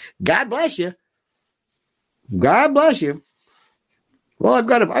 God bless you. God bless you. Well, I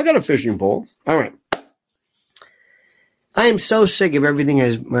got a fishing pole. All right. I am so sick of everything,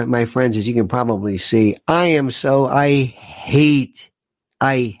 as my friends, as you can probably see. I hate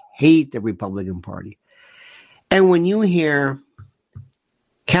the Republican Party. And when you hear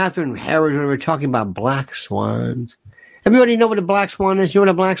Catherine Harris, we were talking about black swans. Everybody know what a black swan is? You know what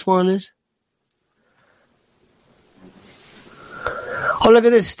a black swan is? Oh, look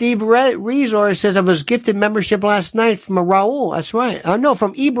at this. Steve Rezor says, I was gifted membership last night from a Raul. That's right. No,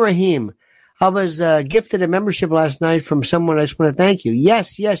 from Ibrahim. I was gifted a membership last night from someone. I just want to thank you.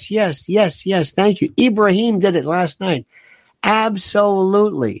 Yes. Thank you. Ibrahim did it last night.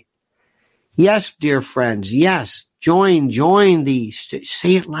 Absolutely. Yes, dear friends. Yes. Join the,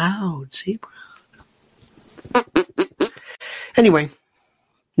 say it loud. Say it loud. Anyway,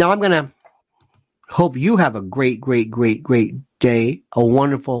 now I'm going to hope you have a great day. A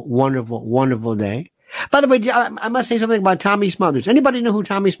wonderful day. By the way, I must say something about Tommy Smothers. Anybody know who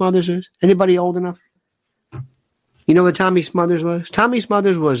Tommy Smothers is? Anybody old enough? You know what Tommy Smothers was? Tommy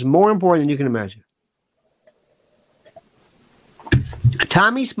Smothers was more important than you can imagine.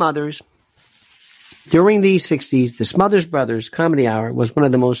 Tommy Smothers, during the 60s, the Smothers Brothers Comedy Hour was one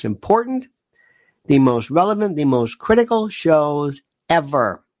of the most important, the most relevant, the most critical shows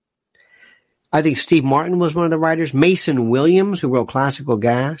ever. I think Steve Martin was one of the writers, Mason Williams, who wrote Classical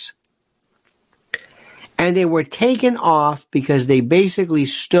Gas. And they were taken off because they basically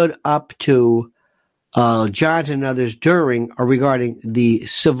stood up to Johnson and others during or regarding the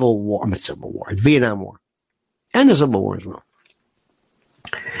Vietnam War, and the Civil War as well.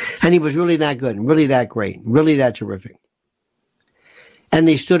 And he was really that good, and really that great, really that terrific. And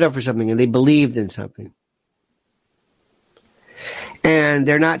they stood up for something, and they believed in something. And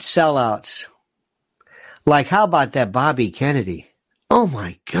they're not sellouts. Like, how about that Bobby Kennedy? Oh,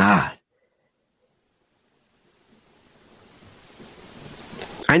 my God.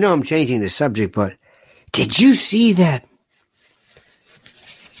 I know I'm changing the subject, but did you see that?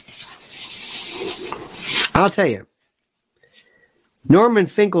 I'll tell you. Norman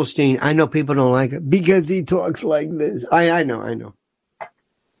Finkelstein, I know people don't like it because he talks like this. I know.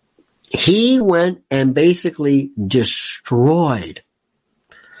 He went and basically destroyed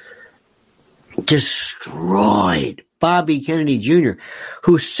Bobby Kennedy Jr.,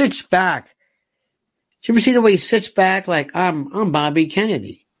 who sits back. Did you ever see the way he sits back like, I'm Bobby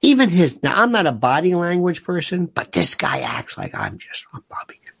Kennedy? Even now I'm not a body language person, but this guy acts like I'm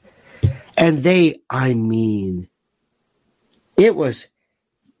Bobby Kennedy. And it was,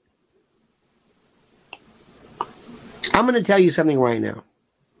 I'm going to tell you something right now.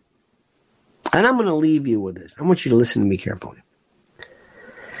 And I'm going to leave you with this. I want you to listen to me carefully.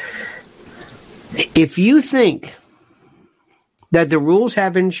 If you think that the rules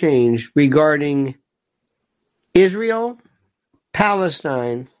haven't changed regarding Israel,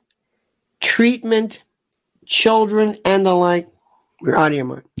 Palestine, treatment, children, and the like, you're out of your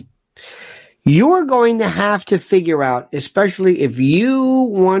mind. You're going to have to figure out, especially if you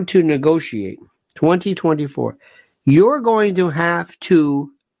want to negotiate 2024, you're going to have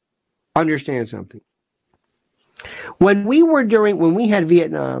to understand something. When we had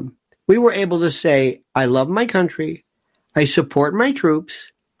Vietnam, we were able to say, I love my country, I support my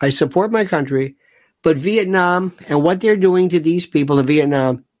troops, I support my country, but Vietnam and what they're doing to these people in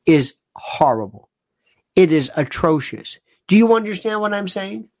Vietnam is horrible. It is atrocious. Do you understand what I'm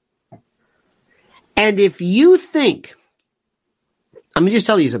saying? And if you think, let me just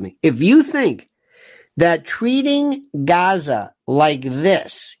tell you something. If you think that treating Gaza like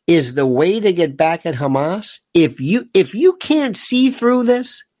this is the way to get back at Hamas, if you can't see through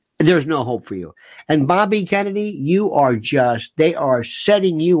this, there's no hope for you. And Bobby Kennedy, they are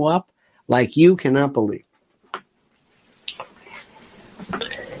setting you up like you cannot believe.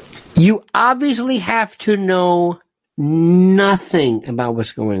 You obviously have to know nothing about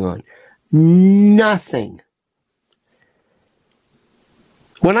what's going on. Nothing.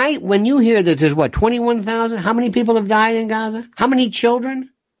 When you hear that there's 21,000, how many people have died in Gaza? How many children?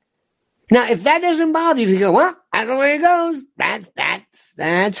 Now, if that doesn't bother you, you go, well, that's the way it goes.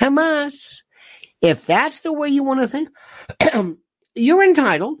 That's Hamas. If that's the way you want to think, you're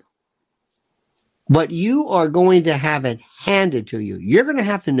entitled, but you are going to have it handed to you. You're going to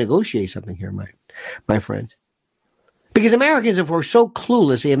have to negotiate something here, my friend. Because Americans, if we're so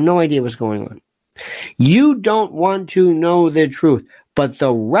clueless, they have no idea what's going on. You don't want to know the truth. But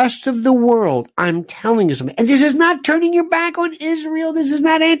the rest of the world, I'm telling you something. And this is not turning your back on Israel. This is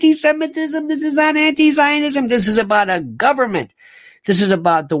not anti-Semitism. This is not anti-Zionism. This is about a government. This is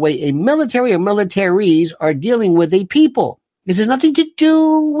about the way a military or militaries are dealing with a people. This has nothing to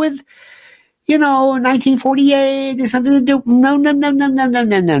do with, 1948. There's something to do. No.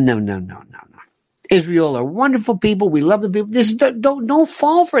 Israel are wonderful people. We love the people. Don't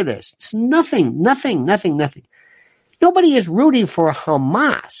fall for this. It's nothing. Nobody is rooting for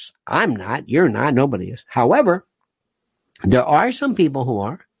Hamas. I'm not. You're not. Nobody is. However, there are some people who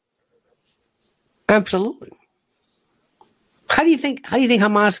are. Absolutely. How do you think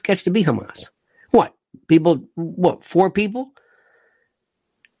Hamas gets to be Hamas? What? People, 4 people?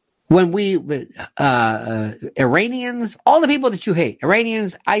 When Iranians, all the people that you hate,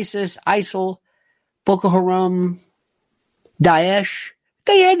 Iranians, ISIS, ISIL, Boko Haram, Daesh,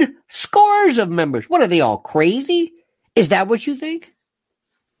 they had scores of members. What are they all crazy? Is that what you think?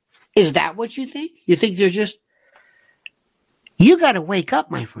 Is that what you think? You think there's just... You got to wake up,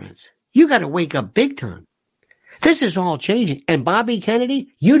 my friends. You got to wake up big time. This is all changing. And Bobby Kennedy,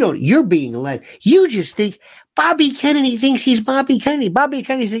 you're being led. You just think Bobby Kennedy thinks he's Bobby Kennedy. Bobby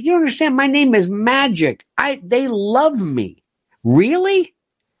Kennedy says, you understand, my name is Magic. They love me. Really?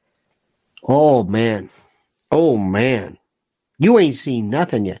 Oh, man. You ain't seen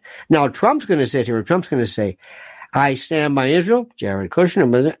nothing yet. Now, Trump's going to sit here and Trump's going to say, I stand by Israel. Jared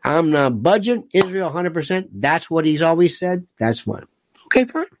Kushner, I'm not budging. Israel 100%. That's what he's always said. That's fine. Okay,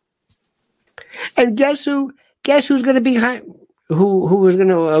 fine. And guess who's going to be who is going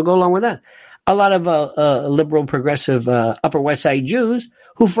to go along with that? A lot of liberal, progressive, Upper West Side Jews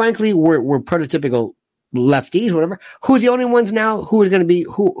who, frankly, were prototypical lefties, whatever. Who are the only ones now who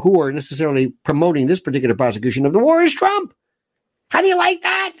are necessarily promoting this particular prosecution of the war is Trump. How do you like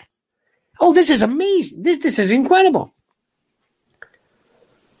that? Oh, this is amazing. This is incredible.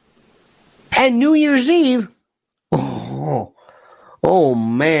 And New Year's Eve, oh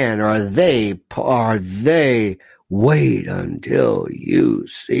man, are they, wait until you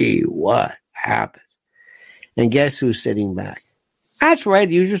see what happens. And guess who's sitting back? That's right,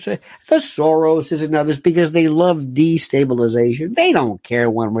 the Soroses and others, because they love destabilization. They don't care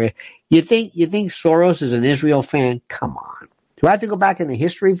one way. You think Soros is an Israel fan? Come on. Do I have to go back in the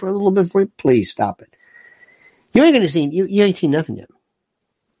history for a little bit for you? Please stop it. You ain't seen nothing yet.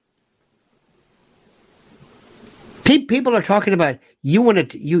 People are talking about you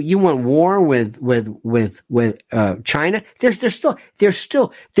want war with China. There's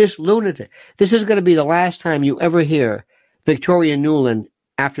still this lunatic. This is going to be the last time you ever hear Victoria Nuland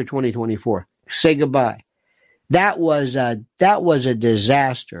after 2024. Say goodbye. That was a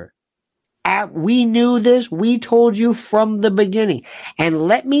disaster. We knew this. We told you from the beginning. And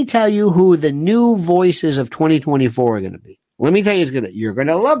let me tell you who the new voices of 2024 are going to be. Let me tell you, you're going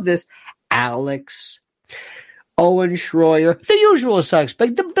to love this. Alex, Owen Schroyer, the usual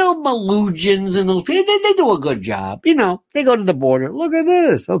suspect, the Bill Malugins and those people. They do a good job. You know, they go to the border. Look at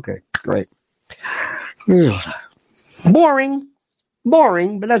this. Okay, great. Boring,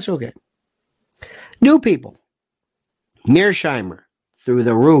 but that's okay. New people. Mearsheimer, through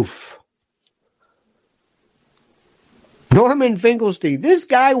the roof. Norman Finkelstein, this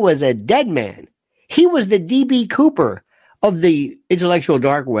guy was a dead man. He was the D.B. Cooper of the intellectual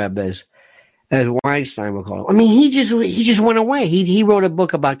dark web, as Weinstein would call it. I mean, he just went away. He wrote a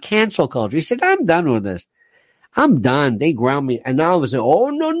book about cancel culture. He said, I'm done with this. I'm done. They ground me. And now I was saying, oh,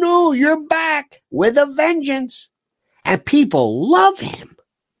 no, you're back with a vengeance. And people love him.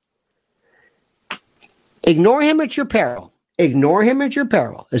 Ignore him at your peril.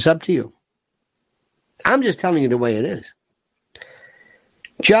 It's up to you. I'm just telling you the way it is.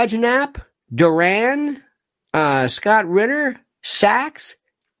 Judge Knapp, Duran, Scott Ritter, Sachs,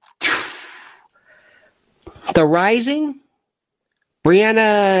 The Rising,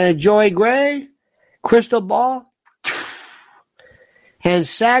 Brianna Joy Gray, Crystal Ball, and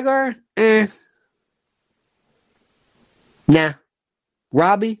Sagar, Nah.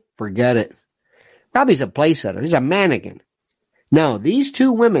 Robbie, forget it. Robbie's a place setter. He's a mannequin. No, these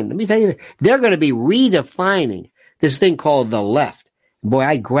two women, let me tell you, they're going to be redefining this thing called the left. Boy,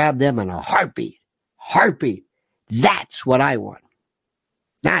 I'd grab them in a heartbeat. That's what I want.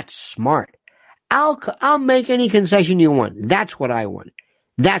 That's smart. I'll make any concession you want. That's what I want.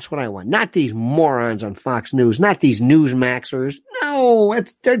 Not these morons on Fox News. Not these Newsmaxers. No,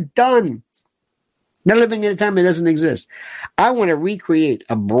 they're done. They're living in a time that doesn't exist. I want to recreate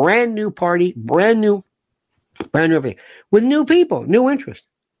a brand new party, brand new everything, with new people, new interests.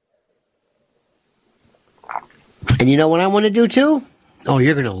 And you know what I want to do too? Oh,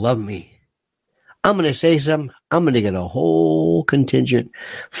 you're going to love me. I'm going to say something. I'm going to get a whole contingent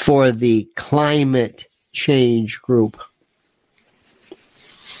for the climate change group.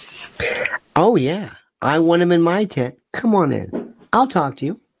 Oh, yeah. I want him in my tent. Come on in. I'll talk to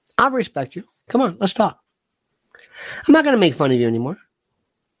you. I'll respect you. Come on, let's talk. I'm not going to make fun of you anymore.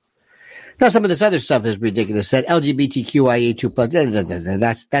 Now, some of this other stuff is ridiculous. That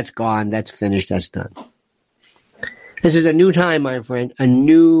LGBTQIA2+, that's gone. That's finished. That's done. This is a new time, my friend. A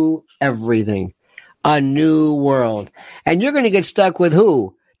new everything. A new world. And you're going to get stuck with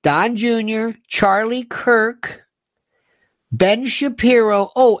who? Don Jr., Charlie Kirk, Ben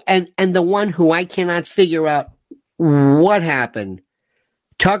Shapiro. Oh, and the one who I cannot figure out what happened.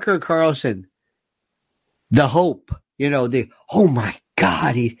 Tucker Carlson. The hope. You know, oh my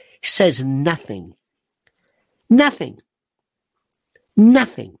God, he says nothing. Nothing.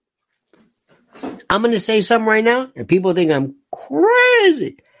 I'm going to say something right now, and people think I'm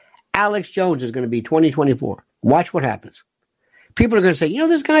crazy. Alex Jones is going to be 2024. Watch what happens. People are going to say,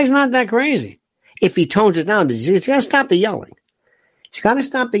 this guy's not that crazy. If he tones it down, he's got to stop the yelling.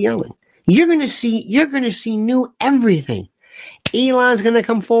 You're going to see new everything. Elon's going to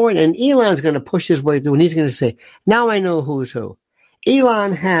come forward, and Elon's going to push his way through, and he's going to say, now I know who's who.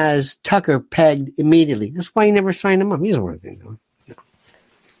 Elon has Tucker pegged immediately. That's why he never signed him up. He doesn't want anything to do.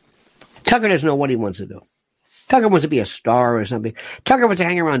 Tucker doesn't know what he wants to do. Tucker wants to be a star or something. Tucker wants to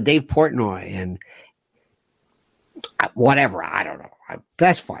hang around Dave Portnoy and Whatever, I don't know.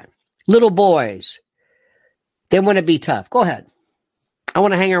 That's fine. Little boys, they want to be tough. Go ahead. I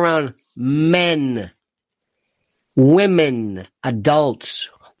want to hang around men, women, adults,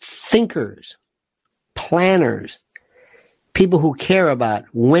 thinkers, planners, people who care about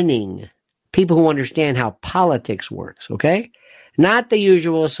winning, people who understand how politics works, okay? Not the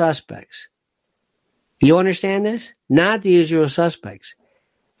usual suspects. You understand this? Not the usual suspects.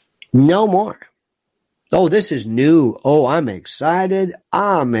 No more. Oh, this is new. Oh, I'm excited.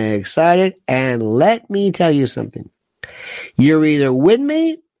 And let me tell you something. You're either with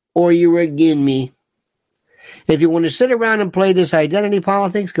me or you're against me. If you want to sit around and play this identity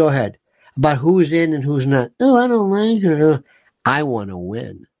politics, go ahead. About who's in and who's not. Oh, I don't like her. I want to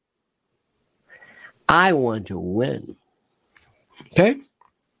win. I want to win. Okay?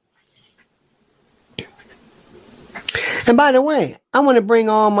 And by the way, I want to bring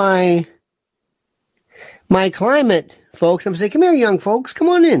all my climate folks. I'm saying, come here, young folks. Come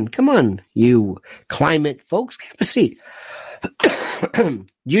on in. Come on, you climate folks. Have a seat. Do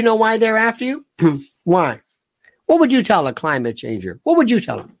you know why they're after you? Why? What would you tell a climate changer? What would you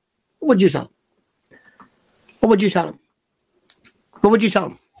tell them? What would you tell them? What would you tell them? What would you tell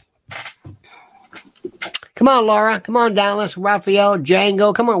them? Come on, Laura. Come on, Dallas, Raphael,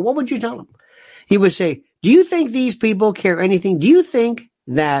 Django. Come on. What would you tell them? He would say, do you think these people care anything? Do you think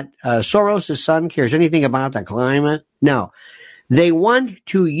that Soros' son cares anything about the climate? No. They want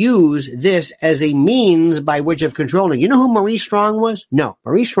to use this as a means by which of controlling. You know who Maurice Strong was? No.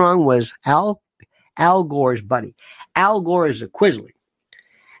 Maurice Strong was Al Gore's buddy. Al Gore is a Quisling.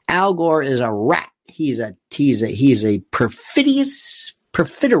 Al Gore is a rat. He's a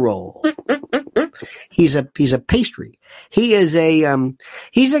perfiderol. He's a pastry. He's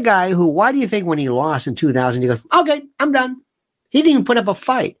a guy who, why do you think when he lost in 2000, he goes, okay, I'm done. He didn't even put up a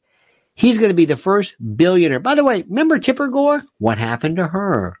fight. He's going to be the first billionaire. By the way, remember Tipper Gore? What happened to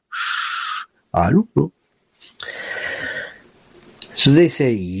her? I don't know. So they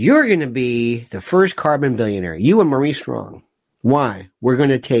say, you're going to be the first carbon billionaire. You and Maurice Strong. Why? We're going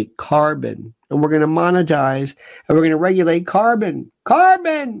to take carbon and we're going to monetize and we're going to regulate carbon.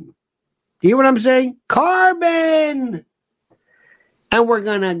 Carbon! Do you hear what I'm saying? Carbon! And we're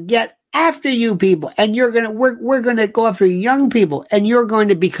going to get after you people, and we're going to go after young people, and you're going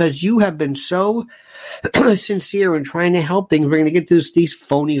to, because you have been so sincere in trying to help things, we're going to get these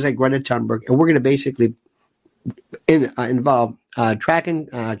phonies like Greta Thunberg, and we're going to basically involve cap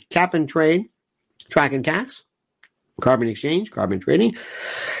and trade, track and tax, carbon exchange, carbon trading.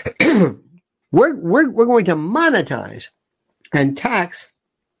 we're going to monetize and tax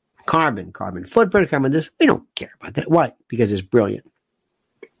carbon footprint, carbon this. We don't care about that. Why? Because it's brilliant.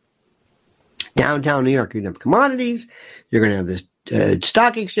 Downtown New York, you're going to have commodities, you're going to have this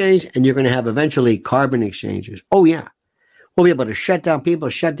stock exchange, and you're going to have eventually carbon exchanges. Oh, yeah. We'll be able to shut down people,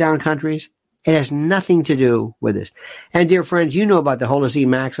 shut down countries. It has nothing to do with this. And, dear friends, you know about the Holocene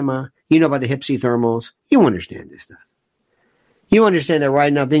Maxima. You know about the Hypsy thermals. You understand this stuff. You understand that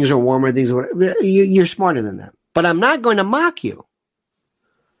right now things are warmer, you're smarter than that. But I'm not going to mock you.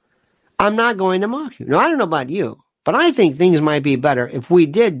 I'm not going to mock you. Now, I don't know about you, but I think things might be better if we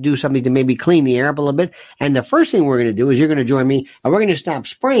did do something to maybe clean the air up a little bit. And the first thing we're going to do is you're going to join me, and we're going to stop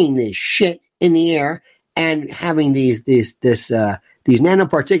spraying this shit in the air and having these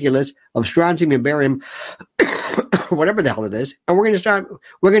nanoparticulates of strontium and barium, whatever the hell it is, and we're going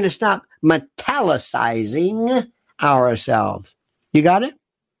to stop metallicizing ourselves. You got it?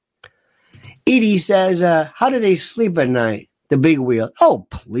 Edie says, how do they sleep at night? The big wheel. Oh,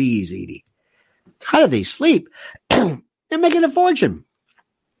 please, Edie. How do they sleep? They're making a fortune.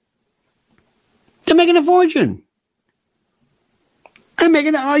 Are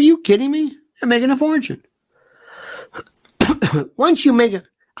you kidding me? They're making a fortune. Once you make it,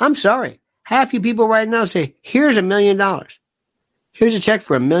 I'm sorry. Half you people right now say, here's $1 million. Here's a check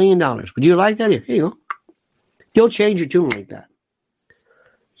for $1 million. Would you like that? Here you go. You'll change your tune like that.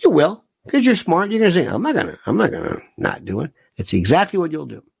 You will. Because you're smart. You're going to say, I'm not going to not do it. It's exactly what you'll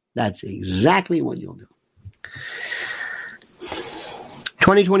do. That's exactly what you'll do.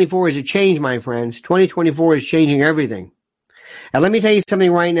 2024 is a change, my friends. 2024 is changing everything. And let me tell you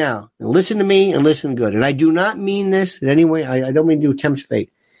something right now. And listen to me and listen good. And I do not mean this in any way. I don't mean to tempt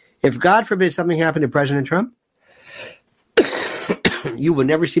fate. If God forbid something happened to President Trump, you will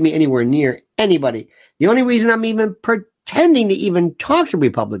never see me anywhere near anybody. The only reason I'm even pretending to even talk to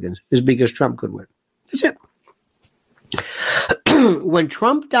Republicans is because Trump could win. That's it. When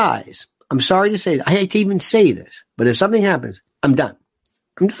Trump dies, I'm sorry to say that. I hate to even say this, but if something happens, I'm done.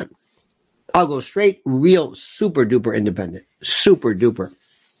 I'll go straight, real, super duper independent. Super duper.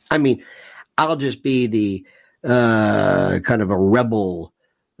 I mean, I'll just be kind of a rebel,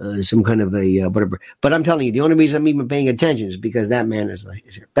 some kind of a whatever. But I'm telling you, the only reason I'm even paying attention is because that man is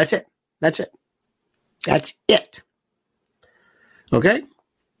here. That's it. Okay?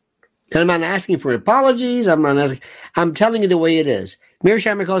 And I'm not asking for apologies. I'm not asking. I'm telling you the way it is.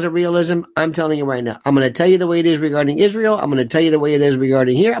 Mearsheimer calls it realism. I'm telling you right now. I'm going to tell you the way it is regarding Israel. I'm going to tell you the way it is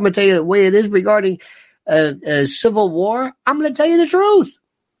regarding here. I'm going to tell you the way it is regarding civil war. I'm going to tell you the truth.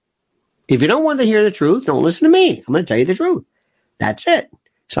 If you don't want to hear the truth, don't listen to me. I'm going to tell you the truth. That's it.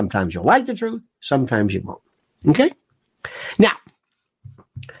 Sometimes you'll like the truth. Sometimes you won't. Okay? Now,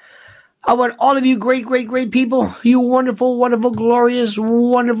 I want all of you great, great, great people, you wonderful, wonderful, glorious,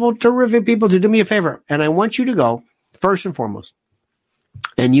 wonderful, terrific people to do me a favor. And I want you to go, first and foremost,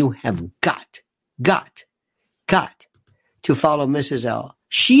 and you have got to follow Mrs. L.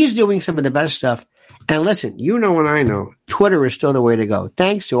 She's doing some of the best stuff. And listen, you know and I know, Twitter is still the way to go,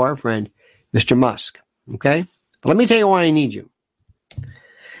 thanks to our friend, Mr. Musk. Okay? But let me tell you why I need you.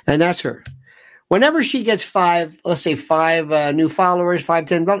 And that's her. Whenever she gets five new followers,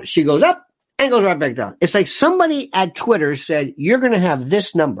 10, she goes up and goes right back down. It's like somebody at Twitter said, you're going to have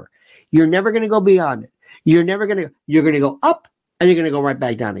this number. You're never going to go beyond it. You're going to go up and you're going to go right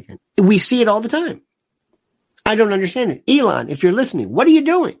back down again. We see it all the time. I don't understand it. Elon, if you're listening, what are you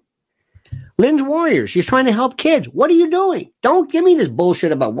doing? Lynn's Warriors, she's trying to help kids. What are you doing? Don't give me this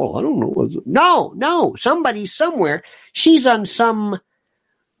bullshit about, well, I don't know. No. Somebody somewhere, she's on some,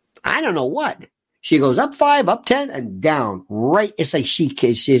 I don't know what. She goes up 5, up 10, and down. Right, it's like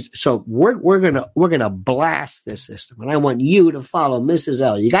she's. So we're gonna blast this system, and I want you to follow Mrs.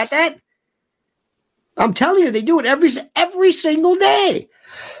 L. You got that? I'm telling you, they do it every single day.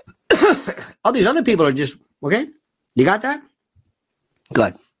 All these other people are just okay. You got that?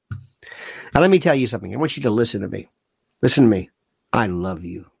 Good. Now let me tell you something. I want you to listen to me. Listen to me. I love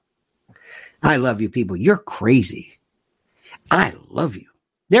you. I love you, people. You're crazy. I love you.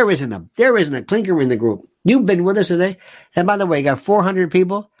 There isn't a clinker in the group. You've been with us today. And by the way, you got 400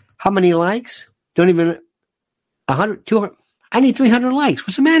 people. How many likes? Don't even 100, 200. I need 300 likes.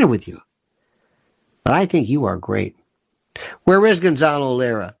 What's the matter with you? But I think you are great. Where is Gonzalo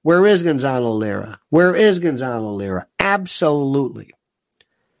Lira? Absolutely.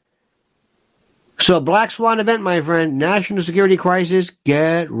 So Black Swan event, my friend. National security crisis.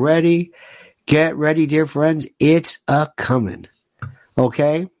 Get ready. Get ready, dear friends. It's a-coming.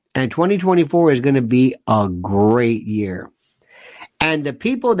 Okay? And 2024 is going to be a great year. And the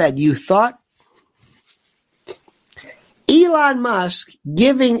people that you thought, Elon Musk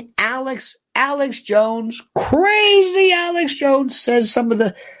giving Alex Jones, crazy Alex Jones says some of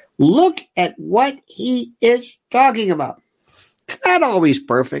the, look at what he is talking about. It's not always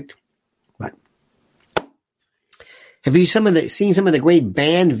perfect. But have you seen some of the great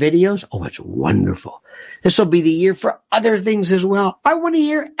band videos? Oh, it's wonderful. This will be the year for other things as well. I want to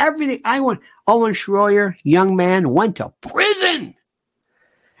hear everything. Owen Schroyer, young man, went to prison.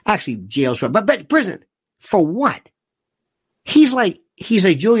 Actually, jail, but prison. For what? He's like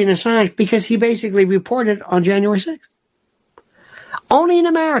Julian Assange because he basically reported on January 6th. Only in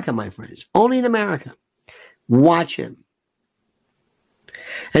America, my friends. Only in America. Watch him.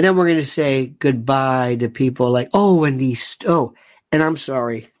 And then we're going to say goodbye to people like, and I'm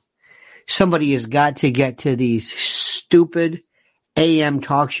sorry. Somebody has got to get to these stupid AM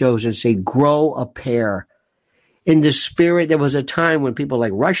talk shows and say, grow a pair. In the spirit, there was a time when people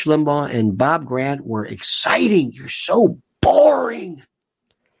like Rush Limbaugh and Bob Grant were exciting. You're so boring.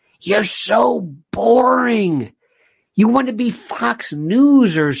 You want to be Fox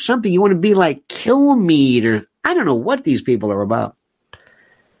News or something. You want to be like Kilmeade or I don't know what these people are about.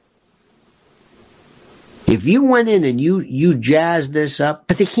 If you went in and you jazzed this up,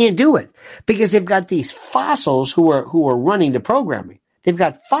 but they can't do it because they've got these fossils who are running the programming. They've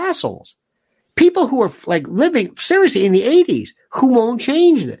got fossils, people who are like living seriously in the 80s who won't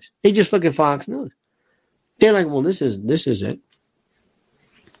change this. They just look at Fox News. They're like, well, this is it.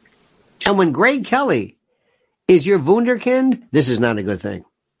 And when Greg Kelly is your wunderkind, this is not a good thing.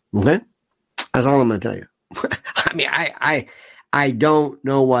 Okay, that's all I'm going to tell you. I mean, I don't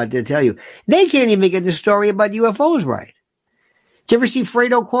know what to tell you. They can't even get the story about UFOs right. Did you ever see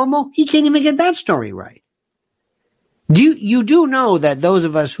Fredo Cuomo? He can't even get that story right. You do know that those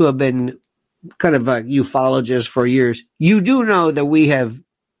of us who have been kind of ufologists for years, you do know that we have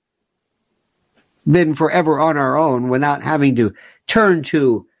been forever on our own without having to turn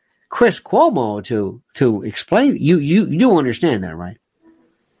to Chris Cuomo to explain. You do understand that, right?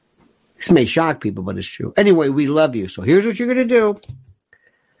 This may shock people, but it's true. Anyway, we love you. So here's what you're going to do.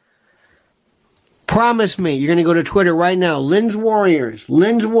 Promise me you're going to go to Twitter right now. Lynn's Warriors.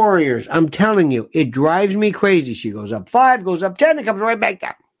 I'm telling you, it drives me crazy. She goes up 5, goes up 10, and comes right back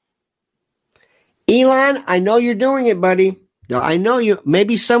down. Elon, I know you're doing it, buddy. No, I know you.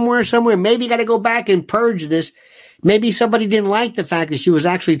 Maybe somewhere, maybe you got to go back and purge this. Maybe somebody didn't like the fact that she was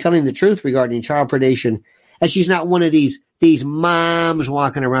actually telling the truth regarding child predation, and she's not one of these moms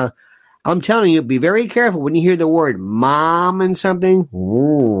walking around. I'm telling you, be very careful when you hear the word mom and something.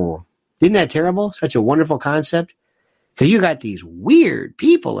 Ooh. Isn't that terrible? Such a wonderful concept. Because you got these weird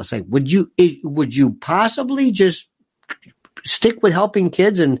people. It's like, would you possibly just stick with helping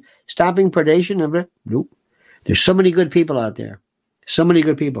kids and stopping predation? Nope. There's so many good people out there. So many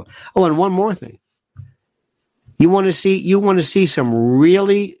good people. Oh, and one more thing. You want to see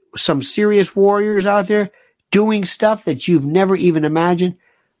some serious warriors out there doing stuff that you've never even imagined?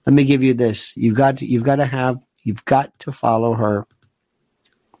 Let me give you this. You've got to follow her.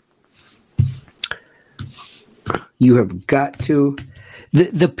 You have got to.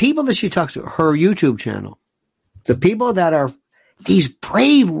 The people that she talks to, her YouTube channel, the people that are these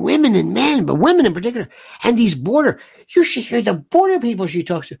brave women and men, but women in particular, and these you should hear the border people she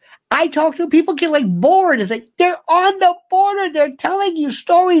talks to. I talk to people get like bored. It's like they're on the border. They're telling you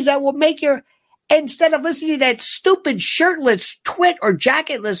stories that will make your, instead of listening to that stupid shirtless twit or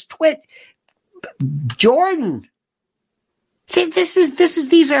jacketless twit, Jordan. See,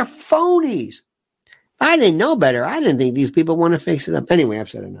 these are phonies. I didn't know better. I didn't think these people want to fix it up. Anyway, I've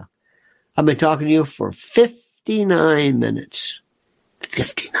said enough. I've been talking to you for 59 minutes.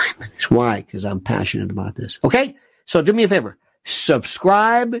 59 minutes. Why? Because I'm passionate about this. Okay? So do me a favor.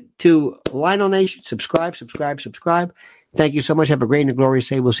 Subscribe to Lionel Nation. Subscribe. Thank you so much. Have a great and glorious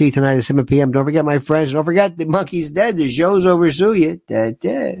day. We'll see you tonight at 7 p.m. Don't forget, my friends. Don't forget, the monkey's dead. The show's over. Sue you.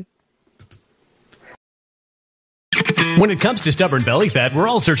 When it comes to stubborn belly fat, we're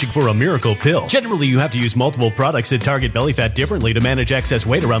all searching for a miracle pill. Generally, you have to use multiple products that target belly fat differently to manage excess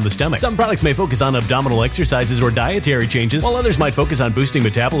weight around the stomach. Some products may focus on abdominal exercises or dietary changes, while others might focus on boosting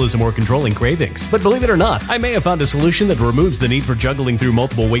metabolism or controlling cravings. But believe it or not, I may have found a solution that removes the need for juggling through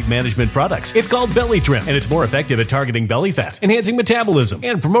multiple weight management products. It's called Belly Trim, and it's more effective at targeting belly fat, enhancing metabolism,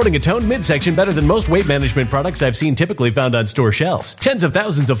 and promoting a toned midsection better than most weight management products I've seen typically found on store shelves. Tens of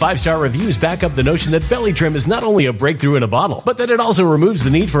thousands of 5-star reviews back up the notion that Belly Trim is not only a breakthrough in a bottle, but that it also removes the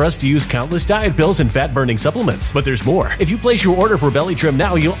need for us to use countless diet pills and fat-burning supplements. But there's more. If you place your order for Belly Trim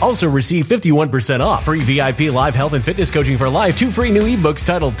now, you'll also receive 51% off, free VIP live health and fitness coaching for life, 2 free new ebooks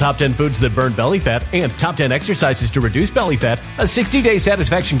titled Top 10 Foods That Burn Belly Fat and Top 10 Exercises to Reduce Belly Fat, a 60-day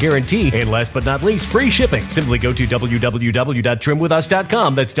satisfaction guarantee, and last but not least, free shipping. Simply go to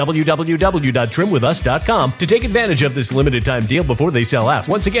www.trimwithus.com. That's www.trimwithus.com to take advantage of this limited time deal before they sell out.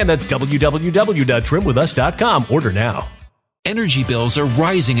 Once again, that's www.trimwithus.com. Order now. Energy bills are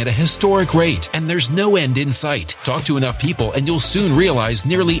rising at a historic rate, and there's no end in sight. Talk to enough people, and you'll soon realize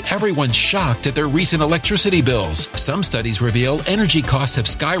nearly everyone's shocked at their recent electricity bills. Some studies reveal energy costs have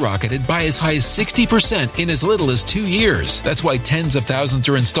skyrocketed by as high as 60% in as little as 2 years. That's why tens of thousands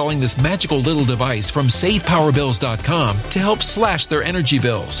are installing this magical little device from SavePowerBills.com to help slash their energy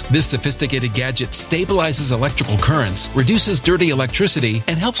bills. This sophisticated gadget stabilizes electrical currents, reduces dirty electricity,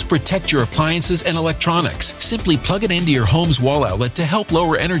 and helps protect your appliances and electronics. Simply plug it into your home's wall outlet to help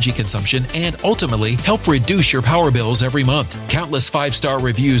lower energy consumption and ultimately help reduce your power bills every month. Countless 5-star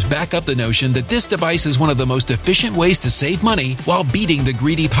reviews back up the notion that this device is one of the most efficient ways to save money while beating the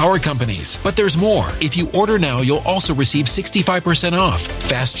greedy power companies. But there's more. If you order now, you'll also receive 65% off,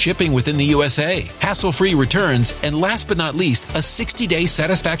 fast shipping within the USA, hassle-free returns, and last but not least, a 60-day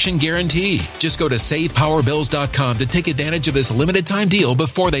satisfaction guarantee. Just go to SavePowerBills.com to take advantage of this limited time deal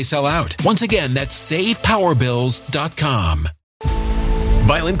before they sell out. Once again, that's SavePowerBills.com.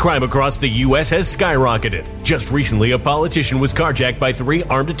 Violent crime across the U.S. has skyrocketed. Just recently, a politician was carjacked by 3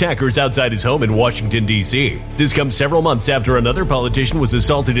 armed attackers outside his home in Washington, D.C. This comes several months after another politician was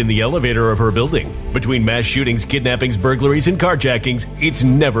assaulted in the elevator of her building. Between mass shootings, kidnappings, burglaries, and carjackings, it's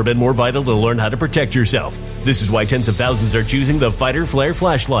never been more vital to learn how to protect yourself. This is why tens of thousands are choosing the Fighter Flare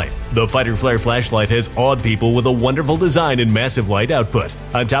flashlight. The Fighter Flare flashlight has awed people with a wonderful design and massive light output.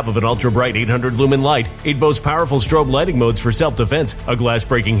 On top of an ultra-bright 800-lumen light, it boasts powerful strobe lighting modes for self-defense, a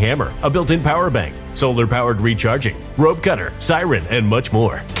glass-breaking hammer, a built-in power bank, solar-powered recharging, rope cutter, siren, and much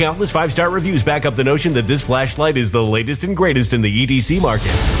more. Countless 5-star reviews back up the notion that this flashlight is the latest and greatest in the EDC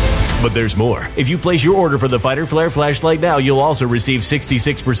market. But there's more. If you place your order for the Fighter Flare flashlight now, you'll also receive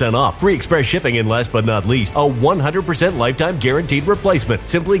 66% off, free express shipping, and last but not least, a 100% lifetime guaranteed replacement.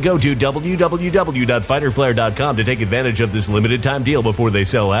 Simply go to www.fighterflare.com to take advantage of this limited time deal before they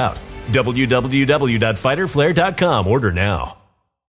sell out. www.fighterflare.com. Order now.